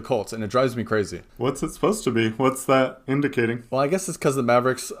plays for the Colts, and it drives me crazy. What's it supposed to be? What's that indicating? Well, I guess it's because the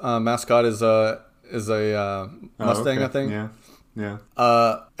Mavericks mascot is a Mustang, okay. I think. Yeah.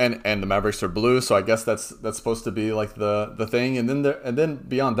 And the Mavericks are blue, so I guess that's supposed to be like the thing. And then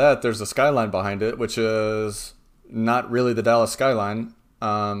beyond that, there's a skyline behind it, which is not really the Dallas skyline.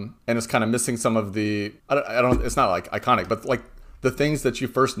 And it's kind of missing some of the it's not like iconic, but like the things that you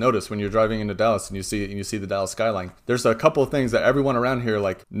first notice when you're driving into Dallas and you see the Dallas skyline. There's a couple of things that everyone around here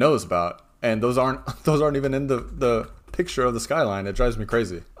like knows about, and those aren't even in the picture of the skyline. It drives me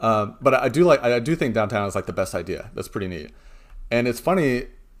crazy. But I do think Downtown is like the best idea. That's pretty neat. And it's funny,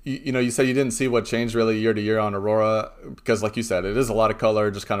 you said you didn't see what changed really year to year on Aurora, because like you said, it is a lot of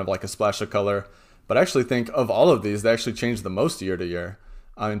color, just kind of like a splash of color. But I actually think of all of these, they actually changed the most year to year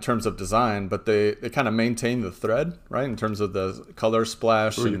in terms of design, but they kind of maintain the thread, right, in terms of the color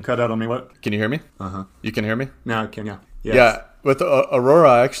splash. Ooh, you cut out on me, what? Can you hear me? Uh-huh. You can hear me? No, I can, yeah. Yes. Yeah, with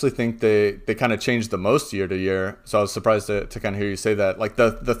Aurora, I actually think they kind of changed the most year to year, so I was surprised to kind of hear you say that. Like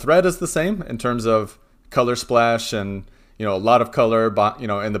the thread is the same in terms of color splash and a lot of color,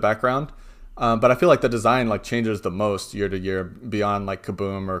 in the background. But I feel like the design like changes the most year to year beyond like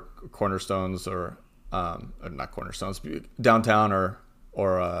Kaboom or Cornerstones or not Cornerstones, Downtown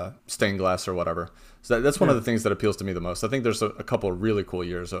or Stained Glass or whatever. So that's one of the things that appeals to me the most. I think there's a couple of really cool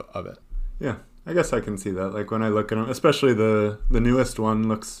years of it. Yeah, I guess I can see that. Like when I look at them, especially the newest one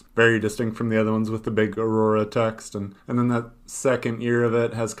looks very distinct from the other ones with the big Aurora text, and then that second year of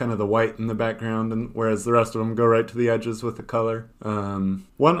it has kind of the white in the background, and whereas the rest of them go right to the edges with the color.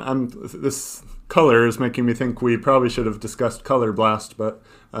 This color is making me think we probably should have discussed Color Blast, but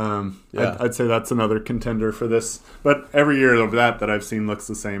I'd say that's another contender for this. But every year of that I've seen looks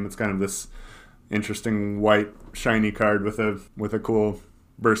the same. It's kind of this interesting white shiny card with a cool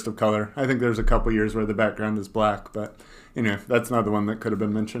burst of color. I think there's a couple years where the background is black, but that's another one that could have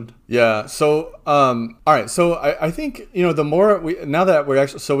been mentioned. Yeah. So all right. So I think the more we've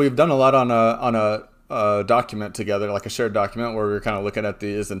done a lot on a document together, like a shared document where we're kind of looking at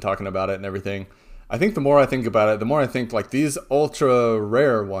these and talking about it and everything. I think the more I think about it, the more I think like these ultra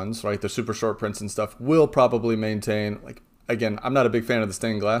rare ones, right, the super short prints and stuff, will probably maintain. Like again, I'm not a big fan of the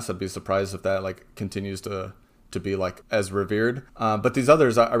stained glass. I'd be surprised if that like continues to be like as revered. But these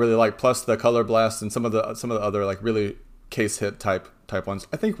others I really like. Plus the Color Blast and some of the other like really case hit type ones,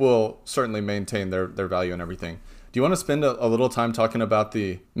 I think will certainly maintain their value and everything. Do you want to spend a little time talking about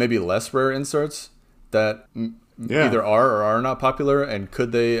the maybe less rare inserts that either are or are not popular, and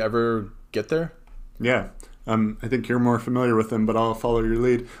could they ever get there? Yeah. I think you're more familiar with them, but I'll follow your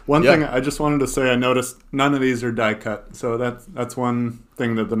lead. One thing I just wanted to say, I noticed none of these are die cut. So that's one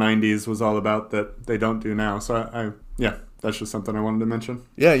thing that the 90s was all about that they don't do now. So that's just something I wanted to mention.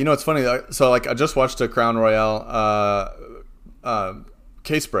 Yeah, it's funny. So like I just watched a Crown Royale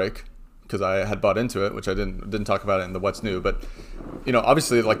case break because I had bought into it, which I didn't talk about it in the What's New. But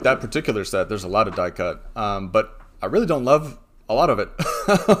obviously like that particular set, there's a lot of die cut, but I really don't love a lot of it.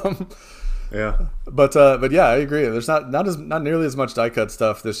 But yeah, I agree. There's not nearly as much die cut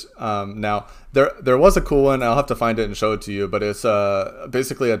stuff this now. There was a cool one. I'll have to find it and show it to you. But it's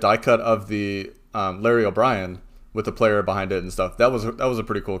basically a die cut of the Larry O'Brien with the player behind it and stuff. That was a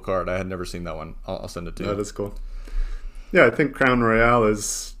pretty cool card. I had never seen that one. I'll send it to you. That is cool. Yeah, I think Crown Royale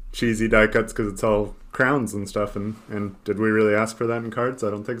is cheesy die cuts because it's all crowns and stuff. And did we really ask for that in cards? I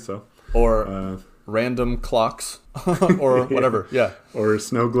don't think so. Or random clocks or whatever. Yeah. Or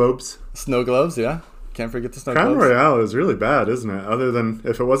snow globes. Snow globes, yeah. Can't forget the snow globes. Crown Royale is really bad, isn't it? Other than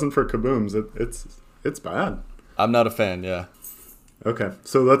if it wasn't for kabooms, it's bad. I'm not a fan, yeah. Okay,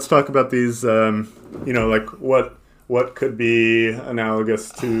 so let's talk about these, like what could be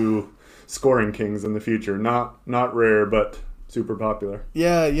analogous to Scoring Kings in the future. Not rare, but super popular.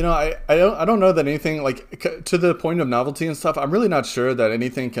 Yeah, I don't know that anything like to the point of novelty and stuff. I'm really not sure that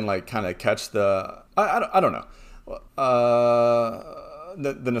anything can like kind of catch the. I don't know.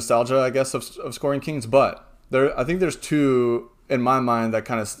 The nostalgia, I guess, of Scoring Kings, but I think there's two in my mind that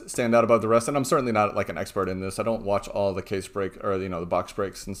kind of stand out above the rest. And I'm certainly not like an expert in this. I don't watch all the case break or the box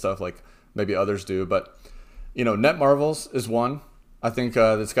breaks and stuff like maybe others do. But Net Marvels is one. I think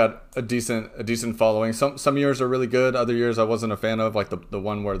it's got a decent following. Some years are really good. Other years I wasn't a fan of, like the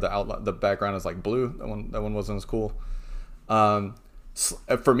one where the background is like blue. That one wasn't as cool.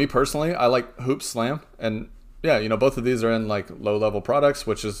 For me personally, I like Hoop Slam, and yeah, both of these are in like low level products,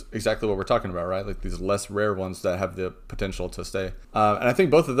 which is exactly what we're talking about, right? Like these less rare ones that have the potential to stay. And I think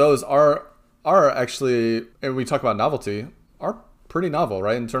both of those are actually, and we talk about novelty, are pretty novel,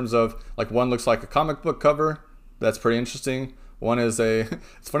 right? In terms of like one looks like a comic book cover, that's pretty interesting. One is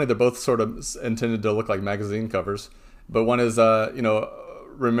it's funny, they're both sort of intended to look like magazine covers, but one is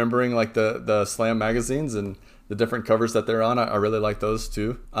remembering like the Slam magazines and the different covers that they're on. I really like those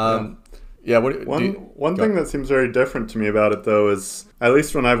too. Yeah. One thing that seems very different to me about it, though, is at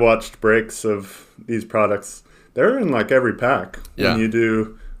least when I've watched breaks of these products, they're in like every pack. Yeah. I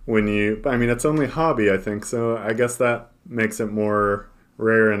mean, it's only hobby, I think, so I guess that makes it more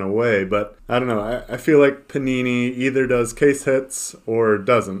rare in a way. But I don't know. I feel like Panini either does case hits or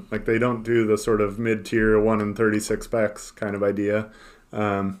doesn't. Like they don't do the sort of mid-tier 1 in 36 packs kind of idea.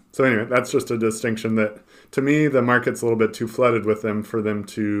 So anyway, that's just a distinction that, to me, the market's a little bit too flooded with them for them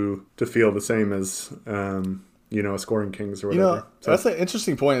to feel the same as, a Scoring Kings or whatever. That's an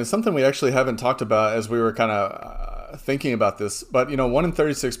interesting point. It's something we actually haven't talked about as we were kind of thinking about this. But, 1 in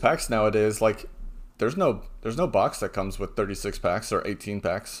 36 packs nowadays, like, there's no box that comes with 36 packs or 18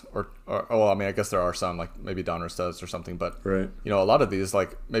 packs. I guess there are some, like maybe Donruss does or something. But, right. A lot of these,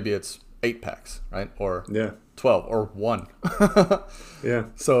 like, maybe it's 8 packs, right? Or 12 or 1. Yeah.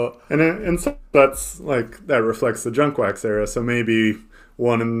 So so that's like that reflects the junk wax era. So maybe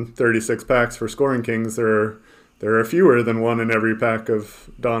 1 in 36 packs for Scoring Kings, there are fewer than 1 in every pack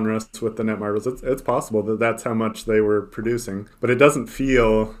of Donruss with the Net Marvels. It's possible that that's how much they were producing, but it doesn't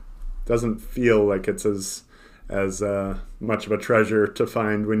feel like it's as much of a treasure to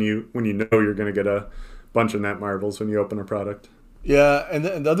find when you know you're going to get a bunch of Net Marvels when you open a product. Yeah, and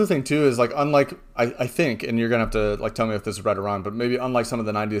the other thing too is like, unlike I think, and you're gonna have to like tell me if this is right or wrong, but maybe unlike some of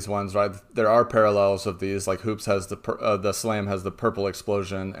the '90s ones, right? There are parallels of these. Like Hoops has the Slam has the purple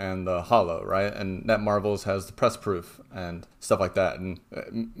explosion and the hollow, right? And Net Marvels has the press proof and stuff like that. And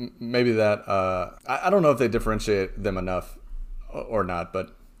maybe that I don't know if they differentiate them enough or not,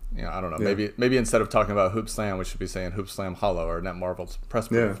 but I don't know. Yeah. Maybe instead of talking about Hoop Slam, we should be saying Hoop Slam Hollow or Net Marvels press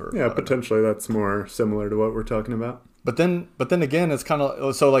proof. Yeah, potentially that's more similar to what we're talking about. But then again, it's kind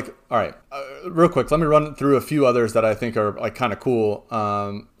of so like, all right, real quick, let me run through a few others that I think are like kind of cool.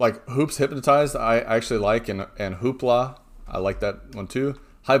 Like Hoops Hypnotized, I actually like, and Hoopla, I like that one too.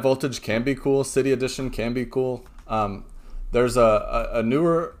 High Voltage can be cool. City Edition can be cool. There's a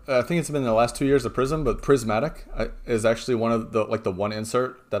newer, I think it's been in the last 2 years of Prism, but Prismatic is actually one of the one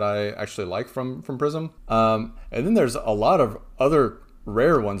insert that I actually like from Prism. And then there's a lot of other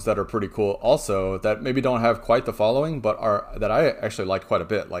rare ones that are pretty cool also that maybe don't have quite the following, but that I actually like quite a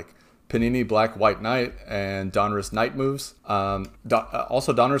bit, like Panini Black White Knight and Donruss Night Moves.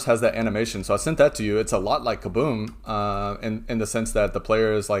 Also, Donruss has that animation, so I sent that to you. It's a lot like Kaboom in the sense that the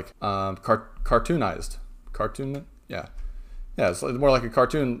player is like cartoonized. Yeah, it's more like a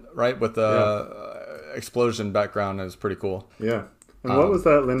cartoon, right? With the explosion background is pretty cool. Yeah. And what was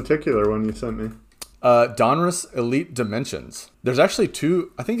that lenticular one you sent me? Donruss Elite Dimensions. There's actually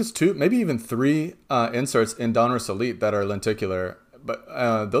two, I think it's two, maybe even 3 inserts in Donruss Elite that are lenticular, but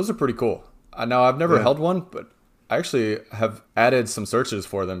those are pretty cool. Now, I've never held one, but I actually have added some searches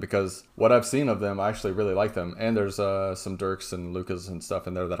for them because what I've seen of them, I actually really like them. And there's some Dirks and Lucas and stuff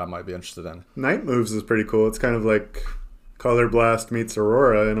in there that I might be interested in. Night Moves is pretty cool. It's kind of like Color Blast meets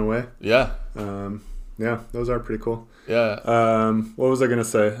Aurora in a way. Yeah. Yeah, those are pretty cool. Yeah. What was I going to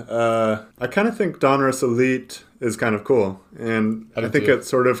say? I kind of think Donruss Elite is kind of cool. And I think it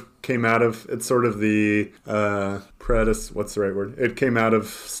sort of came out of, it's sort of the what's the right word? It came out of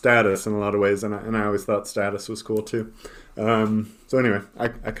Status in a lot of ways, and I always thought Status was cool too. So anyway, I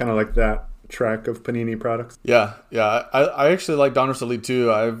kind of like that track of Panini products. Yeah. I actually like Donruss Elite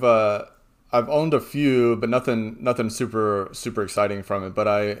too. I've owned a few, but nothing super exciting from it. But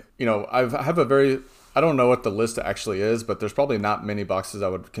I have a very, I don't know what the list actually is, but there's probably not many boxes I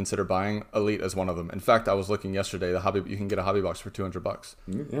would consider buying. Elite as one of them. In fact, I was looking yesterday. You can get a hobby box for $200.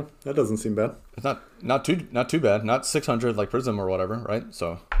 Yeah, that doesn't seem bad. It's not too bad. Not 600 like Prism or whatever, right?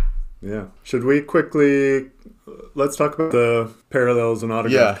 So. Yeah. Should we let's talk about the parallels and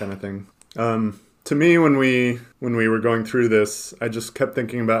autograph kind of thing. To me, when we were going through this, I just kept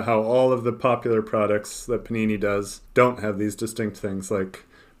thinking about how all of the popular products that Panini does don't have these distinct things like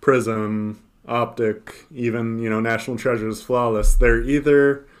Prism, Optic, even, National Treasures, Flawless. They're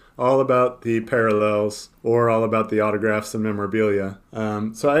either all about the parallels or all about the autographs and memorabilia.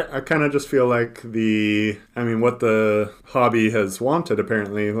 So I kind of just feel like what the hobby has wanted,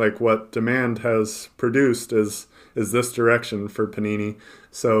 apparently, like what demand has produced is this direction for Panini.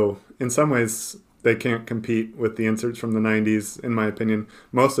 So in some ways, they can't compete with the inserts from the 90s, in my opinion,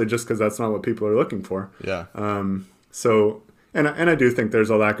 mostly just because that's not what people are looking for. Yeah. And I do think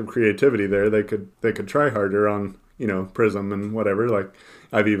there's a lack of creativity there. They could try harder on, Prism and whatever. Like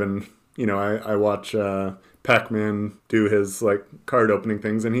I've even, I watch Pac-Man do his like card opening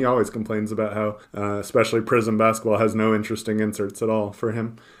things, and he always complains about how especially Prism basketball has no interesting inserts at all for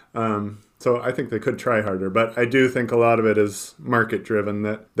him. So I think they could try harder, but I do think a lot of it is market driven,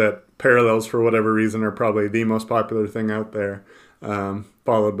 that parallels for whatever reason are probably the most popular thing out there,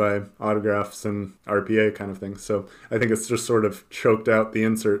 followed by autographs and RPA kind of things. So I think it's just sort of choked out the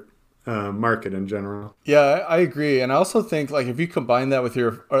insert market in general. Yeah, I agree. And I also think, like, if you combine that with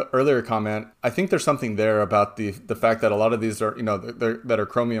your earlier comment, I think there's something there about the fact that a lot of these are, that are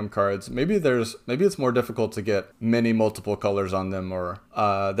chromium cards. Maybe it's more difficult to get many multiple colors on them, or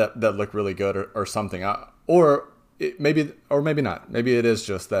that look really good, or something. Maybe not. Maybe it is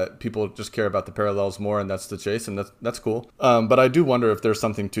just that people just care about the parallels more, and that's the chase, and that's cool. But I do wonder if there's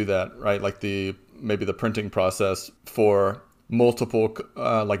something to that, right? Like maybe the printing process for multiple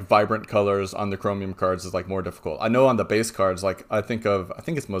like vibrant colors on the chromium cards is like more difficult. I know on the base cards, like I think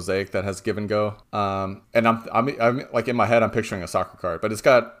it's Mosaic that has Give and Go, and I'm like, in my head I'm picturing a soccer card, but it's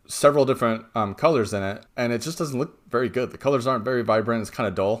got several different colors in it, and it just doesn't look very good. The colors aren't very vibrant. It's kind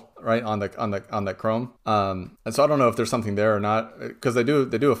of dull, right, on that chrome. And so I don't know if there's something there or not, because they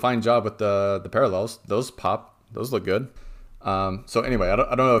do a fine job with the parallels. Those pop. Those look good. So anyway, I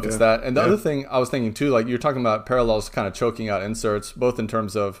don't know if it's that. And the other thing I was thinking too, like you're talking about parallels kind of choking out inserts, both in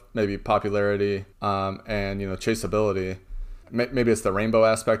terms of maybe popularity and chaseability. Maybe it's the rainbow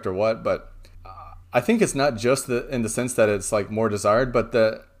aspect or what, but I think it's not just in the sense that it's like more desired, but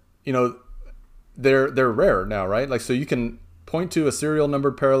that they're rare now, right? Like, so you can point to a serial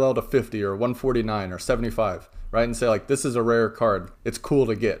numbered parallel to 50 or 149 or 75, right, and say like, this is a rare card. It's cool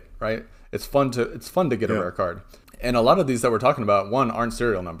to get, right? It's fun to get a rare card. And a lot of these that we're talking about, one, aren't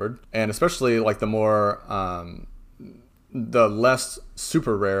serial numbered, and especially like the more, the less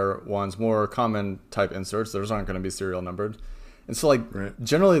super rare ones, more common type inserts, those aren't going to be serial numbered. And so like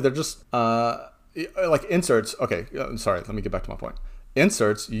generally they're just like inserts. Okay, sorry, let me get back to my point.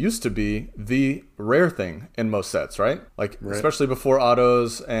 Inserts used to be the rare thing in most sets, right? Like especially before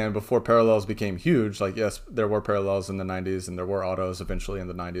autos and before parallels became huge. Like, yes, there were parallels in the 90s and there were autos eventually in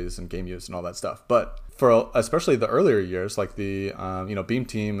the 90s and game use and all that stuff. But for especially the earlier years, like the Beam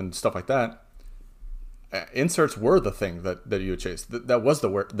Team and stuff like that, inserts were the thing that you would chase. That was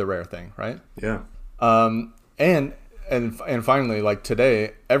the rare thing, right? Yeah. And finally, like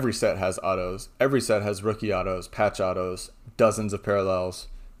today, every set has autos. Every set has rookie autos, patch autos, dozens of parallels.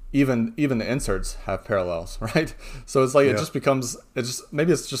 Even the inserts have parallels, right? So it's like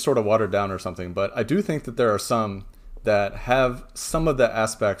maybe it's just sort of watered down or something. But I do think that there are some that have some of the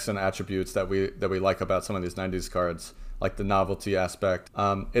aspects and attributes that we like about some of these 90s cards, like the novelty aspect.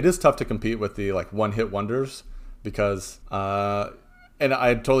 It is tough to compete with the like one-hit wonders because, and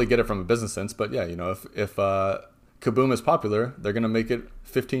I totally get it from a business sense, but yeah, if Kaboom is popular, they're going to make it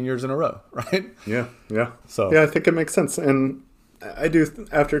 15 years in a row, right? Yeah. So yeah, I think it makes sense. And I do,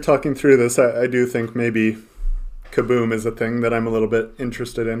 after talking through this, I do think maybe Kaboom is a thing that I'm a little bit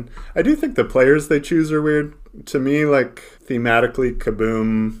interested in. I do think the players they choose are weird. To me, like, thematically,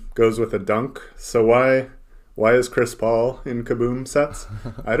 Kaboom goes with a dunk. So why is Chris Paul in Kaboom sets?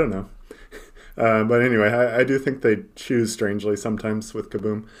 I don't know. But anyway, I do think they choose strangely sometimes with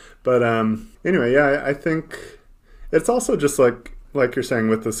Kaboom. But anyway, yeah, I think it's also just like you're saying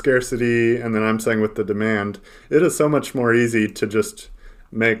with the scarcity, and then I'm saying with the demand, it is so much more easy to just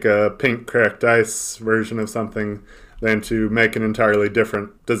make a pink cracked ice version of something than to make an entirely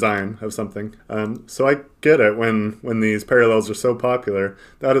different design of something. So I get it when these parallels are so popular.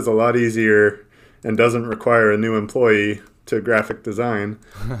 That is a lot easier and doesn't require a new employee to graphic design.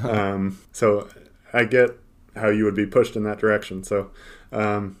 So I get how you would be pushed in that direction. So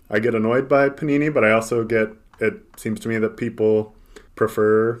I get annoyed by Panini, but I also get, it seems to me that people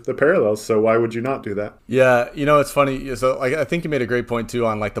prefer the parallels, so why would you not do that? Yeah, it's funny. So I think you made a great point too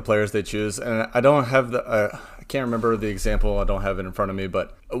on like the players they choose, and I don't have I can't remember the example. I don't have it in front of me,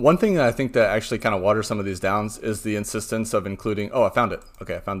 but one thing that I think that actually kind of waters some of these downs is the insistence of including. Oh, I found it.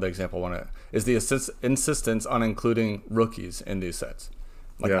 Okay, I found the example. Is the insistence on including rookies in these sets.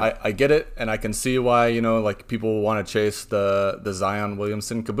 Like yeah. I get it, and I can see why like people want to chase the Zion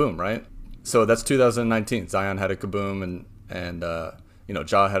Williamson Kaboom, right? So that's 2019. Zion had a Kaboom, and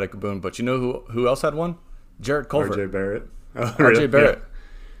Ja had a Kaboom, but who else had one? Jarrett Culver. RJ Barrett. Oh, RJ Barrett, yeah.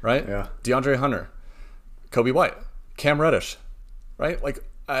 Right? Yeah. DeAndre Hunter, Kobe White, Cam Reddish, right? Like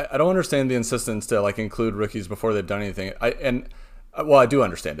I don't understand the insistence to like include rookies before they've done anything. I do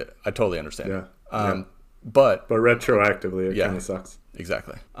understand it. I totally understand yeah. it. But retroactively, it kind of sucks.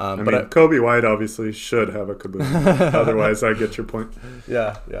 Exactly. Kobe White obviously should have a Kaboom. Otherwise, I get your point.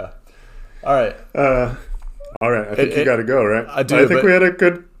 Yeah. All right. All right, I think you got to go, right? I do. I think we had a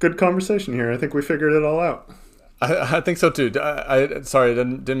good conversation here. I think we figured it all out. I think so too. Sorry, I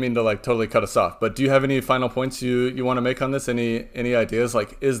didn't mean to like totally cut us off. But do you have any final points you want to make on this? Any ideas?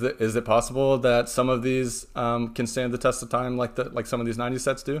 Like, is it possible that some of these can stand the test of time, like some of these '90s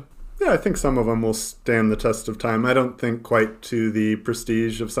sets do? Yeah, I think some of them will stand the test of time. I don't think quite to the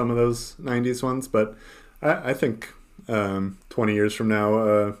prestige of some of those '90s ones, but I think 20 years from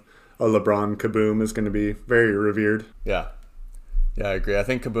now. A LeBron Kaboom is going to be very revered. Yeah, I agree. I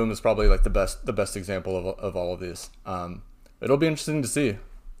think Kaboom is probably like the best example of all of these. It'll be interesting to see.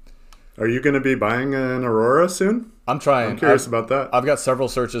 Are you going to be buying an Aurora soon? I'm trying. I'm curious about that. I've got several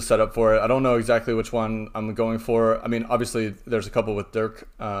searches set up for it. I don't know exactly which one I'm going for. I mean, obviously, there's a couple with Dirk.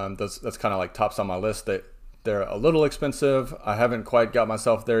 That's kind of like tops on my list. They're a little expensive. I haven't quite got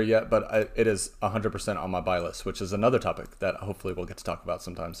myself there yet, but it is 100% on my buy list, which is another topic that hopefully we'll get to talk about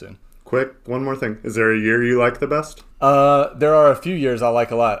sometime soon. Quick, one more thing. Is there a year you like the best? There are a few years I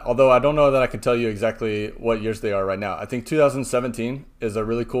like a lot, although I don't know that I can tell you exactly what years they are right now. I think 2017 is a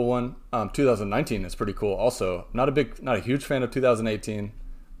really cool one. 2019 is pretty cool also. Not a huge fan of 2018.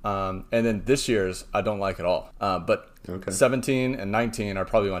 And then this year's I don't like at all. But okay. 17 and 19 are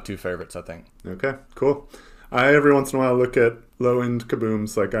probably my two favorites, I think. Okay, cool. I every once in a while look at low-end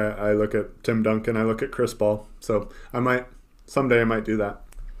Kabooms. Like I look at Tim Duncan, I look at Chris Paul. So someday I might do that.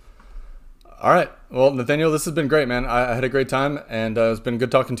 All right. Well, Nathaniel, this has been great, man. I had a great time, and it's been good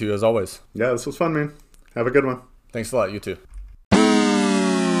talking to you as always. Yeah, this was fun, man. Have a good one. Thanks a lot. You too.